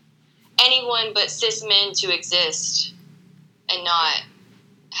 anyone but cis men to exist and not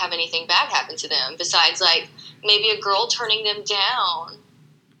have anything bad happen to them, besides, like, maybe a girl turning them down.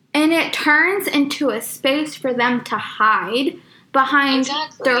 And it turns into a space for them to hide behind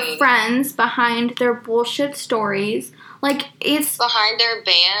their friends, behind their bullshit stories. Like, it's behind their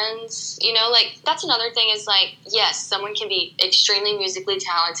bands, you know, like, that's another thing is, like, yes, someone can be extremely musically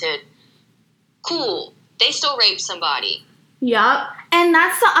talented. Cool. They still raped somebody. Yup. And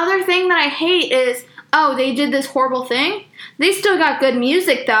that's the other thing that I hate is, oh, they did this horrible thing. They still got good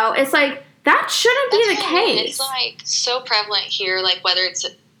music, though. It's like, that shouldn't be the case. It's, like, so prevalent here, like, whether it's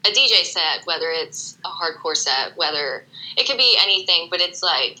a DJ set, whether it's a hardcore set, whether it could be anything, but it's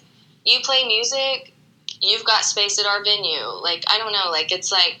like, you play music, you've got space at our venue. Like, I don't know, like,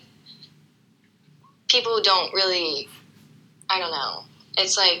 it's like, people don't really, I don't know.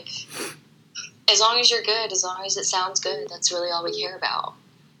 It's like, as long as you're good, as long as it sounds good, that's really all we care about.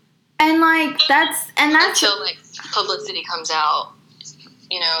 And, like, that's until, like, publicity comes out,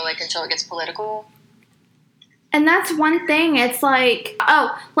 you know, like, until it gets political. And that's one thing. It's like,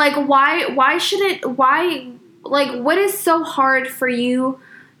 oh, like, why should it, like, what is so hard for you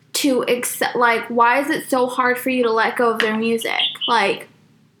to accept, like, why is it so hard for you to let go of their music? Like,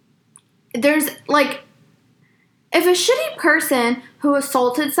 there's, like, if a shitty person who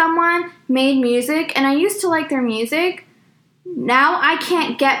assaulted someone made music, and I used to like their music, now I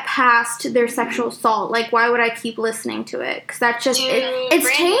can't get past their sexual assault. Like, why would I keep listening to it? Because that's just,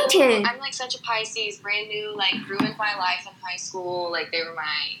 it's tainted. I'm, like, such a Pisces, brand new, like, ruined my life in high school. Like,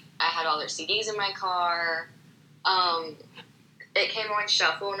 I had all their CDs in my car. It came on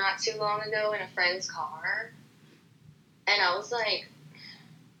shuffle not too long ago in a friend's car. And I was like,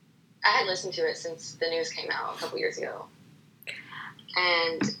 I had listened to it since the news came out a couple years ago.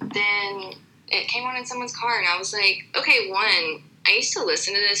 And then it came on in someone's car, and I was like, okay, one, I used to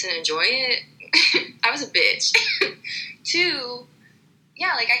listen to this and enjoy it. I was a bitch. Two,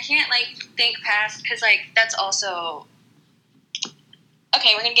 yeah, like, I can't, like, think past, because, like, that's also,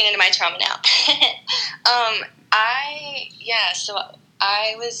 okay, we're going to get into my trauma now. So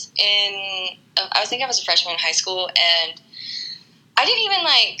I think I was a freshman in high school, and I didn't even,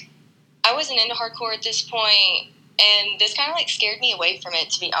 like, I wasn't into hardcore at this point, and this kind of, like, scared me away from it,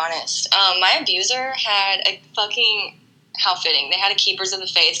 to be honest. My abuser had a fucking, how fitting, they had a Keepers of the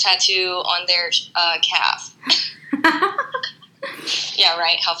Faith tattoo on their calf. Yeah,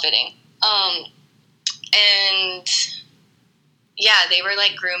 right, how fitting. And, yeah, they were,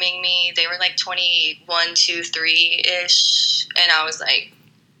 like, grooming me. They were, like, 21, 2, 3-ish, and I was, like,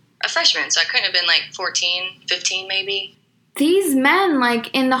 a freshman, so I couldn't have been, like, 14, 15 maybe. These men,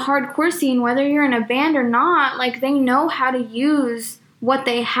 like, in the hardcore scene, whether you're in a band or not, like, they know how to use what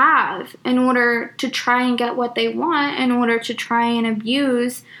they have in order to try and get what they want, in order to try and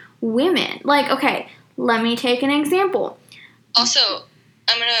abuse women. Like, okay, let me take an example. Also,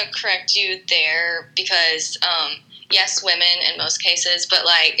 I'm going to correct you there because, yes, women in most cases, but,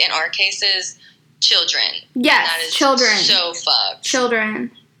 like, in our cases, children. Yes, that is children. So fucked.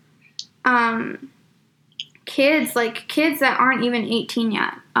 Children. Kids that aren't even 18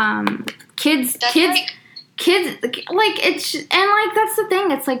 yet. Kids, like, it's, and, like, that's the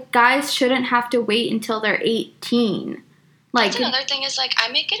thing. It's, like, guys shouldn't have to wait until they're 18. Like, that's another thing is, like, I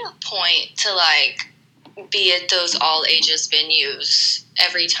make it a point to, like, be at those all ages venues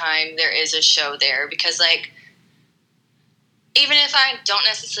every time there is a show there, because, like, even if I don't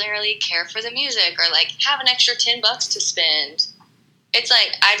necessarily care for the music or, like, have an extra $10 to spend, it's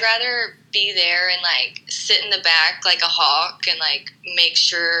like, I'd rather be there and, like, sit in the back like a hawk and, like, make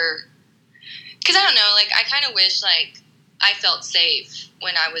sure, because I don't know, like, I kind of wish, like, I felt safe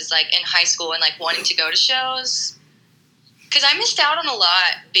when I was, like, in high school and, like, wanting to go to shows, because I missed out on a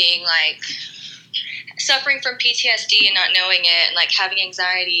lot being, like, suffering from PTSD and not knowing it and, like, having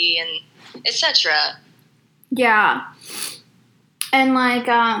anxiety and etc. Yeah. And, like,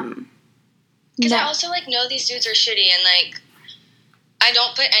 because I also, like, know these dudes are shitty and, like, I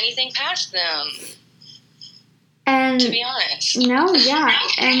don't put anything past them. And to be honest. No, yeah.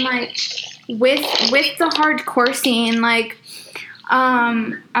 And, like, with the hardcore scene, like,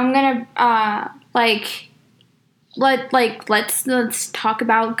 I'm gonna, let's talk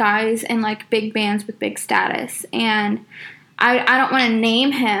about guys in, like, big bands with big status. And I don't want to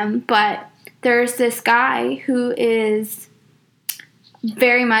name him, but there's this guy who is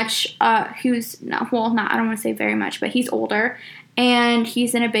very much, I don't want to say very much, but he's older, and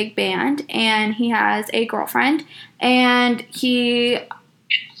he's in a big band, and he has a girlfriend, and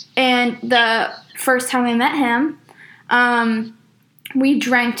the first time I met him, we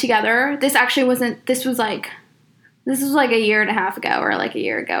drank together. This was like a year and a half ago, or like a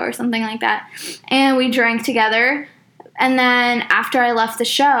year ago, or something like that, and we drank together. And then after I left the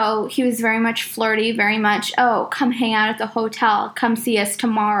show, he was very much flirty, very much, oh, come hang out at the hotel, come see us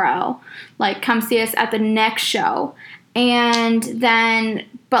tomorrow, like, come see us at the next show. And then,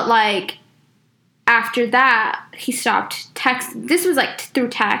 but, like, after that, he stopped text. This was like through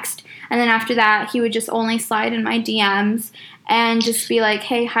text. And then after that, he would just only slide in my DMs and just be like,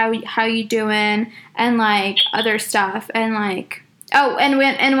 hey, how you doing? And like other stuff. And like, oh, and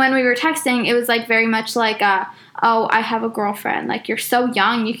when we were texting, it was like very much like, oh, I have a girlfriend. Like, you're so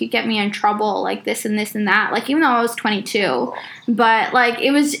young, you could get me in trouble, like this and this and that. Like, even though I was 22, but like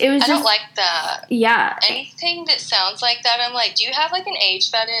it was. I don't like that. Yeah. Anything that sounds like that, I'm like, do you have like an age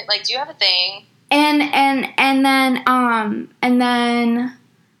fetish? Like, do you have a thing? And then.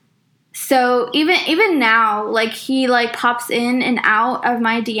 So even now, like, he like pops in and out of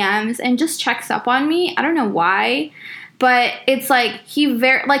my DMs and just checks up on me. I don't know why. But it's like you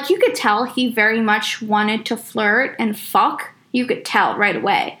could tell he very much wanted to flirt and fuck. You could tell right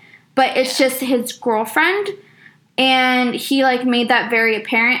away. But it's just his girlfriend, and he like made that very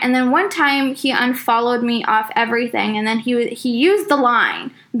apparent. And then one time he unfollowed me off everything, and then he used the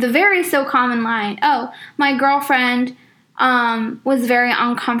line, the very so common line, "Oh, my girlfriend was very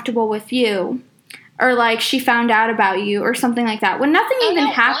uncomfortable with you." Or, like, she found out about you, or something like that. When nothing even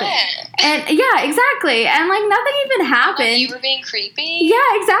happened. What? And, yeah, exactly. And, like, nothing even happened. You were being creepy? Yeah,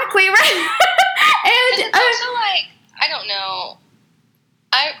 exactly, right? And it's also, like, I don't know.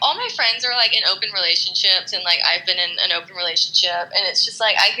 All my friends are, like, in open relationships, and, like, I've been in an open relationship, and it's just,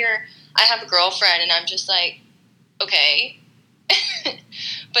 like, I hear I have a girlfriend, and I'm just, like, okay.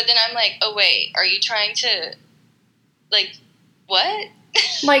 But then I'm like, oh, wait, are you trying to, like, what?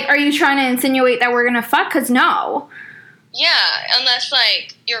 Like, are you trying to insinuate that we're gonna fuck? 'Cause no. Yeah, unless,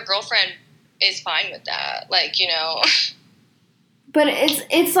 like, your girlfriend is fine with that. Like, you know. But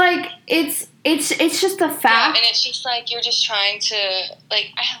it's like, it's just a fact. Yeah, and it's just, like, you're just trying to,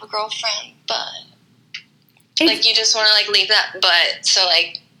 like, I have a girlfriend, but, like, you just want to, like, leave that but, so,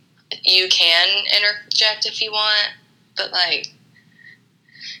 like, you can interject if you want, but, like,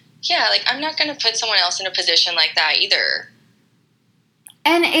 yeah, like, I'm not gonna put someone else in a position like that either.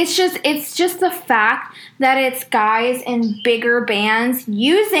 And it's just the fact that it's guys in bigger bands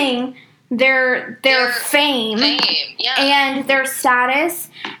using their fame yeah. and their status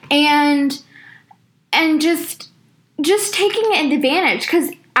and just taking advantage.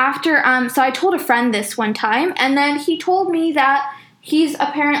 Because after so I told a friend this one time, and then he told me that he's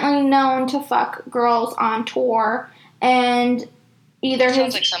apparently known to fuck girls on tour, and either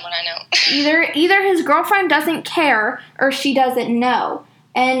sounds like someone I know. either his girlfriend doesn't care or she doesn't know.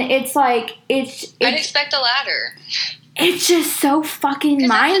 And it's like, it's I'd expect the latter. It's just so fucking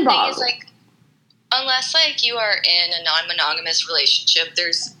mind-boggling. Like, unless, like, you are in a non-monogamous relationship,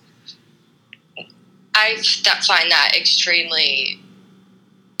 I find that extremely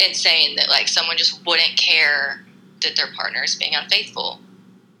insane that, like, someone just wouldn't care that their partner is being unfaithful.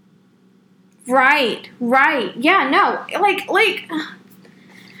 Right. Yeah, no. Like,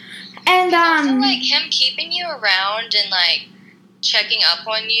 and, also, like, him keeping you around and, like, checking up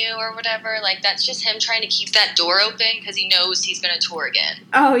on you or whatever, like, that's just him trying to keep that door open because he knows he's going to tour again.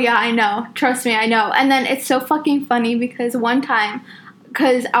 Oh, yeah, I know. Trust me, I know. And then it's so fucking funny because one time,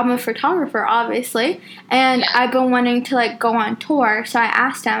 because I'm a photographer, obviously, and I've been wanting to, like, go on tour, so I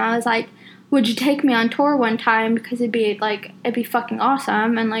asked him, I was like, would you take me on tour one time, because it'd be fucking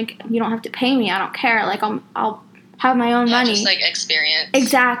awesome, and, like, you don't have to pay me, I don't care, like, I'll have my own money. Just, like, experience.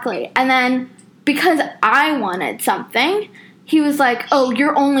 Exactly. And then, because I wanted something, he was like, oh,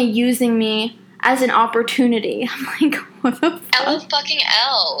 you're only using me as an opportunity. I'm like, what the fuck?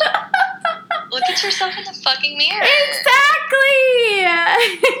 L. Look at yourself in the fucking mirror. Exactly!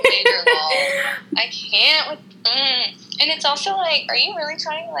 Major lol. I can't with... And it's also like, are you really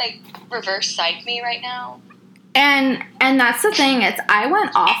trying to, like, reverse psych me right now? And that's the thing, I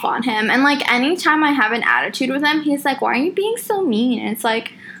went off on him. And, like, anytime I have an attitude with him, he's like, why are you being so mean? And it's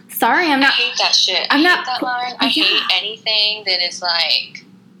like... Sorry, I'm not... I hate that shit. I hate that line. I hate anything that is like...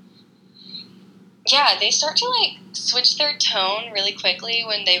 Yeah, they start to, like, switch their tone really quickly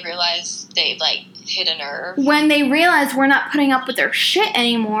when they realize they've, like, hit a nerve. When they realize we're not putting up with their shit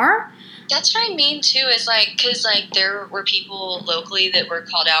anymore. That's what I mean, too, is, like, because, like, there were people locally that were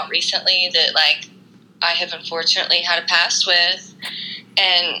called out recently that, like, I have unfortunately had a past with.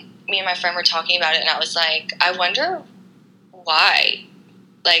 And me and my friend were talking about it, and I was like, I wonder why.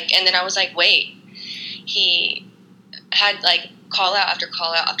 Like, and then I was like, wait, he had, like, call out after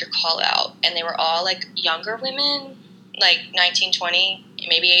call out after call out, and they were all, like, younger women, like 19, 20,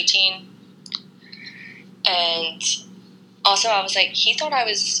 maybe 18. And also I was like, he thought I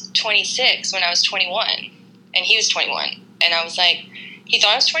was 26 when I was 21, and he was 21. And I was like, he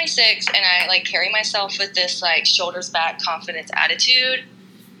thought I was 26, and I, like, carry myself with this, like, shoulders back confidence attitude.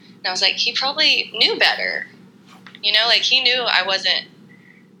 And I was like, he probably knew better. You know, like, he knew I wasn't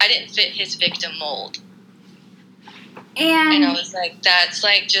I didn't fit his victim mold. And I was like, that's,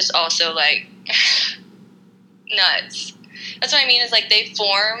 like, just also, like, nuts. That's what I mean is, like, they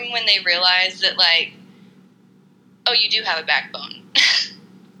form when they realize that, like, oh, you do have a backbone.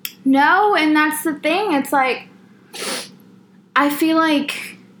 no, and that's the thing. It's like, I feel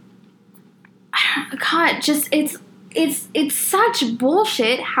like, God, just, it's such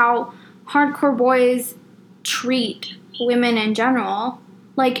bullshit how hardcore boys treat women in general.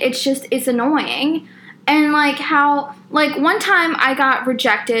 Like, it's annoying. And, like, how, like, one time I got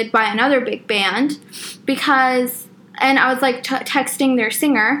rejected by another big band because, and I was, like, texting their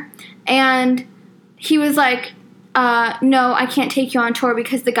singer, and he was like, no, I can't take you on tour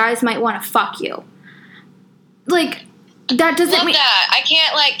because the guys might want to fuck you. Like, that doesn't Love mean... that. I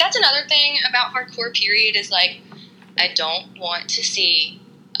can't, like, that's another thing about hardcore, period, is, like, I don't want to see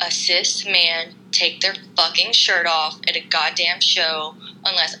a cis man take their fucking shirt off at a goddamn show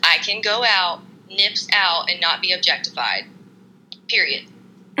unless I can go out, nips out, and not be objectified. Period.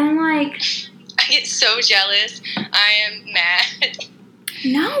 And, like... I get so jealous. I am mad.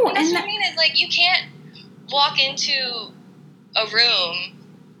 No, and that's what I mean is, like, you can't walk into a room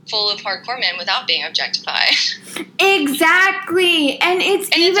full of hardcore men without being objectified. Exactly. And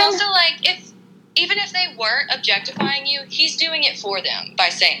it's also, like, even if they weren't objectifying you, he's doing it for them by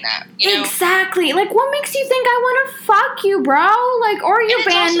saying that, you know? Exactly. Like, what makes you think I want to fuck you, bro? Like, or your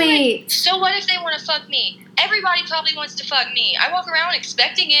bandmate. Like, so what if they want to fuck me? Everybody probably wants to fuck me. I walk around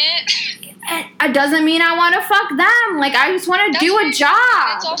expecting it. It doesn't mean I want to fuck them. Like, I just want to do a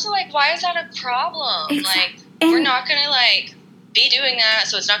job. It's also, like, why is that a problem? Exactly. Like, we're not going to, like, be doing that,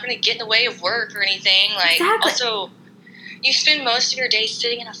 so it's not going to get in the way of work or anything. Like, also... You spend most of your day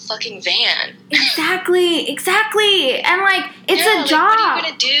sitting in a fucking van. Exactly. And, like, it's a job. What are you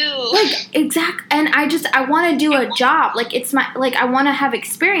going to do? Like, and I want to do a job. Like, it's my, like, I want to have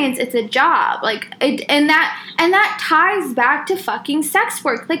experience. It's a job. Like, and that ties back to fucking sex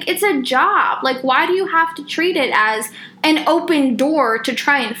work. Like, it's a job. Like, why do you have to treat it as an open door to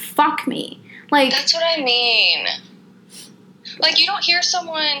try and fuck me? Like, that's what I mean. Like, you don't hear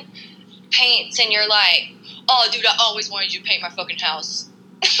someone paints and you're like, oh, dude, I always wanted you to paint my fucking house.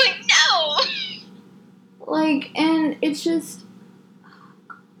 Like, no! Like, and it's just...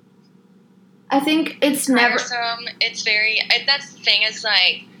 I think it's never... It's very... That's the thing is,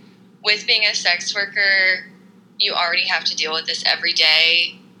 like, with being a sex worker, you already have to deal with this every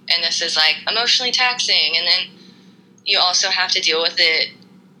day, and this is, like, emotionally taxing, and then you also have to deal with it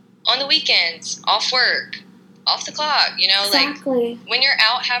on the weekends, off work, off the clock, you know? Exactly. Like, when you're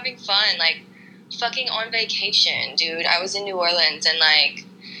out having fun, like, fucking on vacation, dude. I was in New Orleans and, like,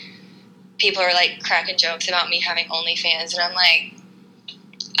 people are, like, cracking jokes about me having OnlyFans, and I'm like,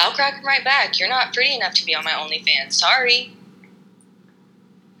 I'll crack them right back. You're not pretty enough to be on my OnlyFans. Sorry.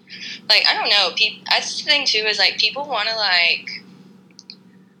 Like, I don't know. That's the thing, too, is, like, people want to, like,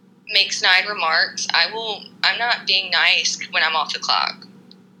 make snide remarks. I'm not being nice when I'm off the clock.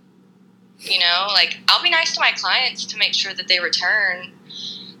 You know? Like, I'll be nice to my clients to make sure that they return.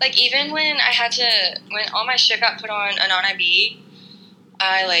 Like, even when when all my shit got put on Anon-IB,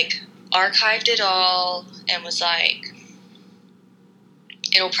 I, like, archived it all and was like,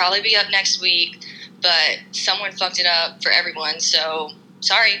 it'll probably be up next week, but someone fucked it up for everyone, so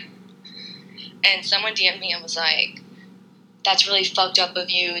sorry. And someone DM'd me and was like, that's really fucked up of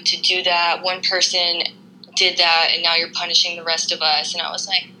you to do that. One person did that, and now you're punishing the rest of us. And I was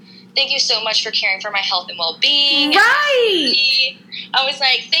like, thank you so much for caring for my health and well-being. Right! I was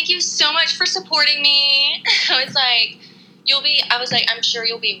like, thank you so much for supporting me. I was like, I'm sure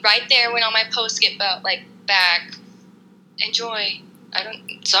you'll be right there when all my posts get, like, back. Enjoy.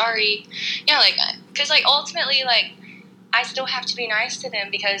 Sorry. Yeah, like, because, like, ultimately, like, I still have to be nice to them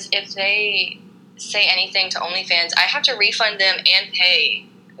because if they say anything to OnlyFans, I have to refund them and pay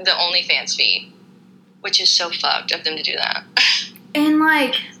the OnlyFans fee, which is so fucked of them to do that. And,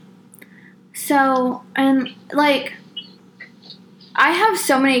 like... So, and, like, I have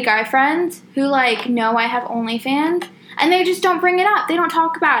so many guy friends who, like, know I have OnlyFans, and they just don't bring it up. They don't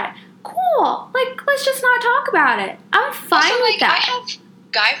talk about it. Cool. Like, let's just not talk about it. I'm fine also, with that. I have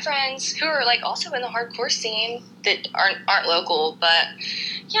guy friends who are, like, also in the hardcore scene that aren't local, but,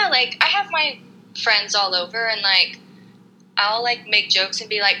 yeah, like, I have my friends all over, and, like, I'll, like, make jokes and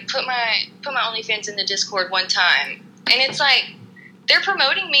be like, put my OnlyFans in the Discord one time. And it's, like, they're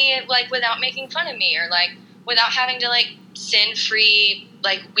promoting me, like, without making fun of me or, like, without having to, like, send free,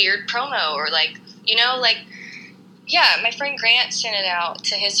 like, weird promo or, like, you know, like, yeah, my friend Grant sent it out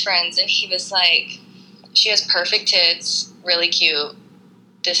to his friends and he was like, she has perfect tits, really cute,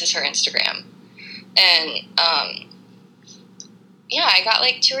 this is her Instagram. And, Yeah, I got,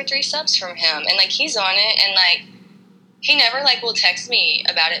 like, 2 or 3 subs from him, and, like, he's on it, and, like, he never, like, will text me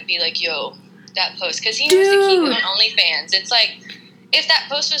about it and be like, yo, that post, because he knows to keep it on OnlyFans. It's like, if that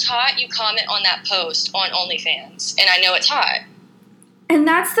post was hot, you comment on that post on OnlyFans, and I know it's hot. And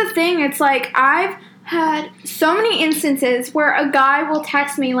that's the thing. It's like, I've had so many instances where a guy will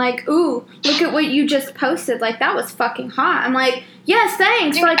text me like, ooh, look at what you just posted. Like, that was fucking hot. I'm like, yes,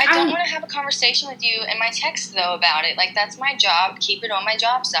 thanks. Dude, like, I don't want to have a conversation with you in my text, though, about it. Like, that's my job. Keep it on my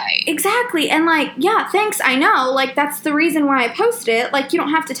job site. Exactly. And, like, yeah, thanks, I know. Like, that's the reason why I posted it. Like, you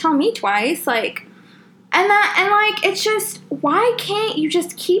don't have to tell me twice. Like, and like, it's just, why can't you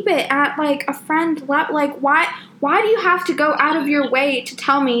just keep it at, like, a friend level? Like, why do you have to go out of your way to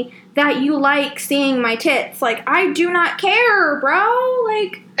tell me that you like seeing my tits? Like, I do not care, bro.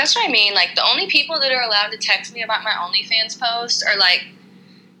 Like, that's what I mean. Like, the only people that are allowed to text me about my OnlyFans post are, like,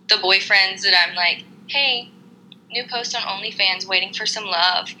 the boyfriends that I'm like, hey, new post on OnlyFans, waiting for some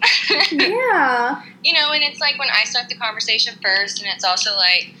love. Yeah. You know, and it's like when I start the conversation first, and it's also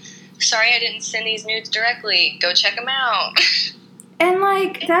like, sorry I didn't send these nudes directly. Go check them out. And,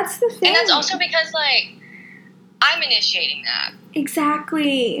 like, that's the thing. And that's also because, like, I'm initiating that.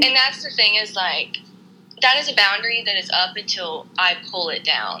 Exactly. And that's the thing is, like, that is a boundary that is up until I pull it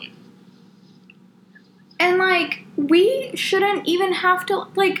down. And, like, we shouldn't even have to,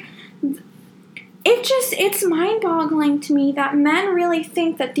 like, it's mind-boggling to me that men really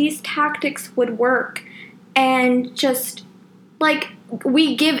think that these tactics would work and just, like,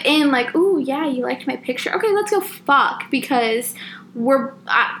 we give in, like, ooh, yeah, you liked my picture. Okay, let's go fuck, because we're,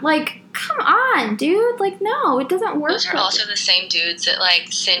 like, come on, dude. Like, no, it doesn't work. Those are also the same dudes that,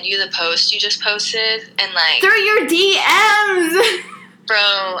 like, send you the post you just posted and, like... through your DMs! Bro,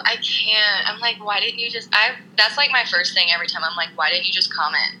 I can't. I'm like, why didn't you just... That's, like, my first thing every time. I'm like, why didn't you just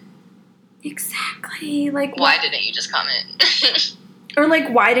comment? Exactly. Like, why didn't you just comment? Or, like,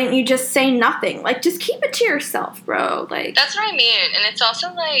 why didn't you just say nothing? Like, just keep it to yourself, bro. Like, that's what I mean. And it's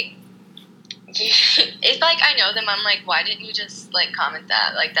also, like... It's like I know them. I'm like, why didn't you just, like, comment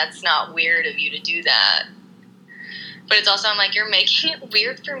that? Like, that's not weird of you to do that. But it's also, I'm like, you're making it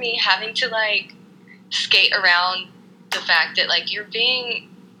weird for me having to, like, skate around the fact that, like, you're being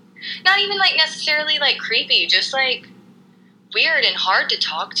not even, like, necessarily, like, creepy, just, like, weird and hard to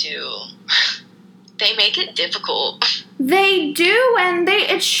talk to. They make it difficult. They do, and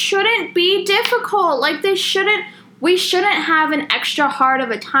it shouldn't be difficult. Like, we shouldn't have an extra hard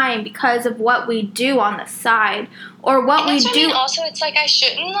of a time because of what we do on the side or what we do. I mean, also, it's like I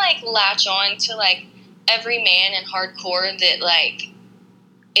shouldn't, like, latch on to, like, every man in hardcore that, like,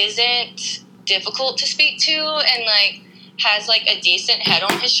 isn't difficult to speak to and, like, has, like, a decent head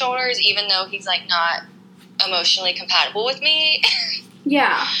on his shoulders, even though he's, like, not emotionally compatible with me.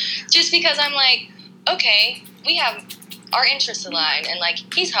 Yeah. Just because I'm like, okay, we have our interests aligned, and, like,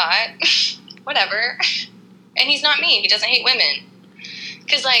 he's hot, whatever. And he's not me. He doesn't hate women.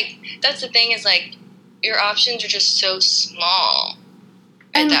 Because, like, that's the thing is, like, your options are just so small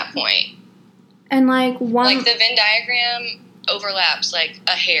at that point. And, like, like, the Venn diagram overlaps, like,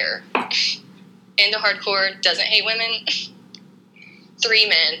 a hair. Into hardcore, doesn't hate women. 3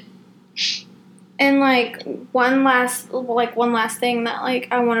 men. And, like, one last thing that, like,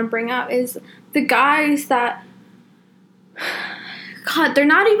 I want to bring up is the guys that, God, they're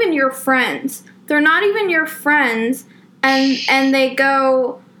not even your friends. They're not even your friends, and they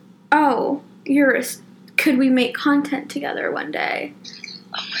go, oh, could we make content together one day?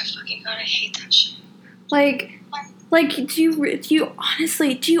 Oh my fucking God, I hate that shit. Like, do you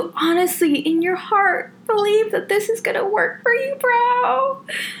honestly in your heart believe that this is gonna work for you, bro?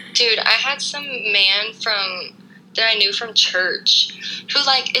 Dude, I had some man that I knew from church who,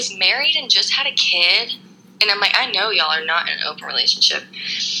 like, is married and just had a kid, and I'm like, I know y'all are not in an open relationship.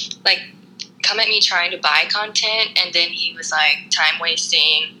 Like, come at me trying to buy content, and then he was like, time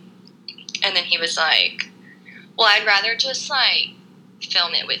wasting, and then he was like, well, I'd rather just, like,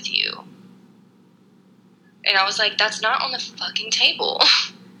 film it with you. And I was like, that's not on the fucking table.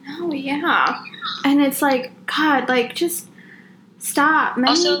 No, yeah. And it's like, God, like, just stop. Men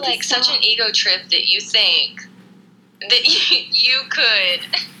also, like, such an ego trip that you think that you could.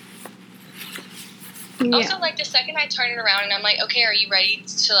 Yeah. Also, like, the second I turn it around and I'm like, okay, are you ready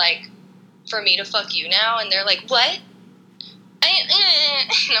to, like, for me to fuck you now? And they're like, what? And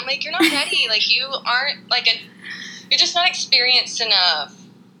I'm like, you're not ready. Like, you aren't, like, you're just not experienced enough.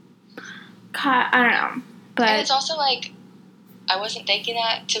 God, I don't know. But and it's also, like, I wasn't thinking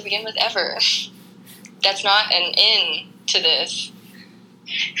that to begin with ever. That's not an in to this.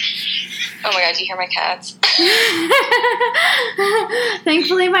 Oh my God, do you hear my cats?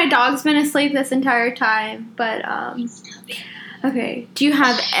 Thankfully, my dog's been asleep this entire time. But, Okay. Do you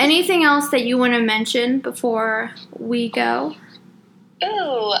have anything else that you want to mention before we go?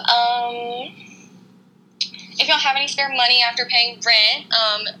 Ooh, if y'all have any spare money after paying rent,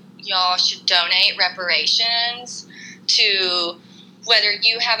 y'all should donate reparations to whether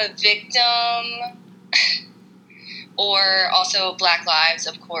you have a victim or also Black lives,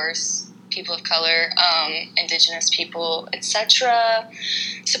 of course, people of color, Indigenous people, etc.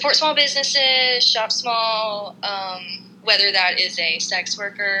 Support small businesses, shop small, whether that is a sex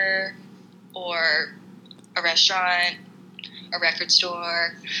worker or a restaurant, a record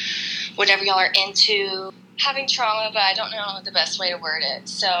store, whatever y'all are into. Having trauma, but I don't know the best way to word it.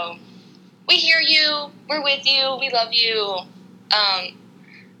 So we hear you, we're with you, we love you.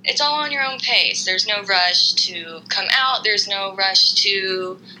 It's all on your own pace. There's no rush to come out. There's no rush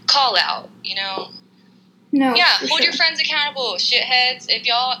to call out, you know? No. Yeah, hold your friends accountable, shitheads. If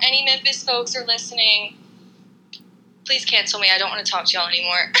y'all, any Memphis folks are listening, please cancel me. I don't want to talk to y'all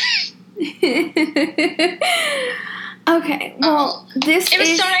anymore. Okay, well, it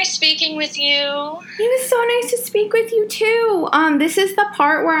was so nice speaking with you. It was so nice to speak with you, too. This is the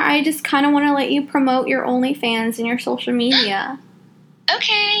part where I just kind of want to let you promote your OnlyFans and your social media.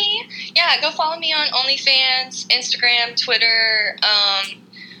 Okay. Yeah, go follow me on OnlyFans, Instagram, Twitter.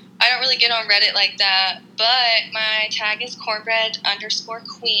 I don't really get on Reddit like that, but my tag is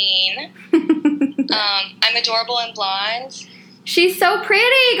cornbread_queen. I'm adorable and blonde. She's so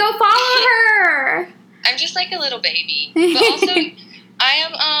pretty. Go follow her. I'm just like a little baby. But also, I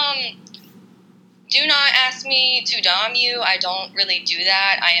am, do not ask me to dom you. I don't really do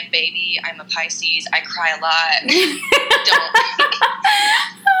that. I am baby. I'm a Pisces. I cry a lot. Don't.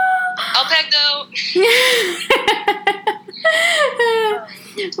 I'll peg though.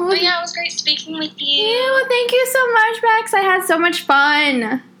 But yeah, it was great speaking with you. Yeah, well, thank you so much, Bex. I had so much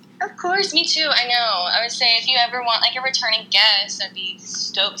fun. Of course, me too. I know. I would say if you ever want like a returning guest, I'd be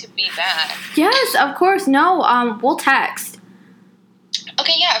stoked to be back. Yes, of course. No, we'll text.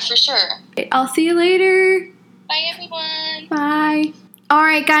 Okay, yeah, for sure. I'll see you later. Bye, everyone. Bye. All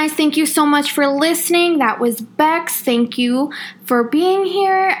right, guys, thank you so much for listening. That was Bex. Thank you for being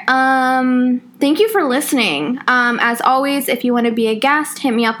here. Thank you for listening. As always, if you want to be a guest,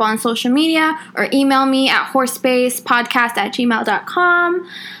 hit me up on social media or email me at horsespacepodcast@gmail.com.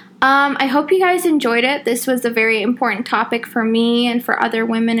 I hope you guys enjoyed it. This was a very important topic for me and for other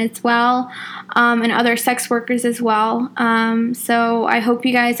women as well, and other sex workers as well. So I hope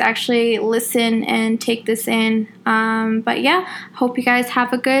you guys actually listen and take this in. But yeah, hope you guys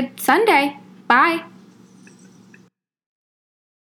have a good Sunday. Bye.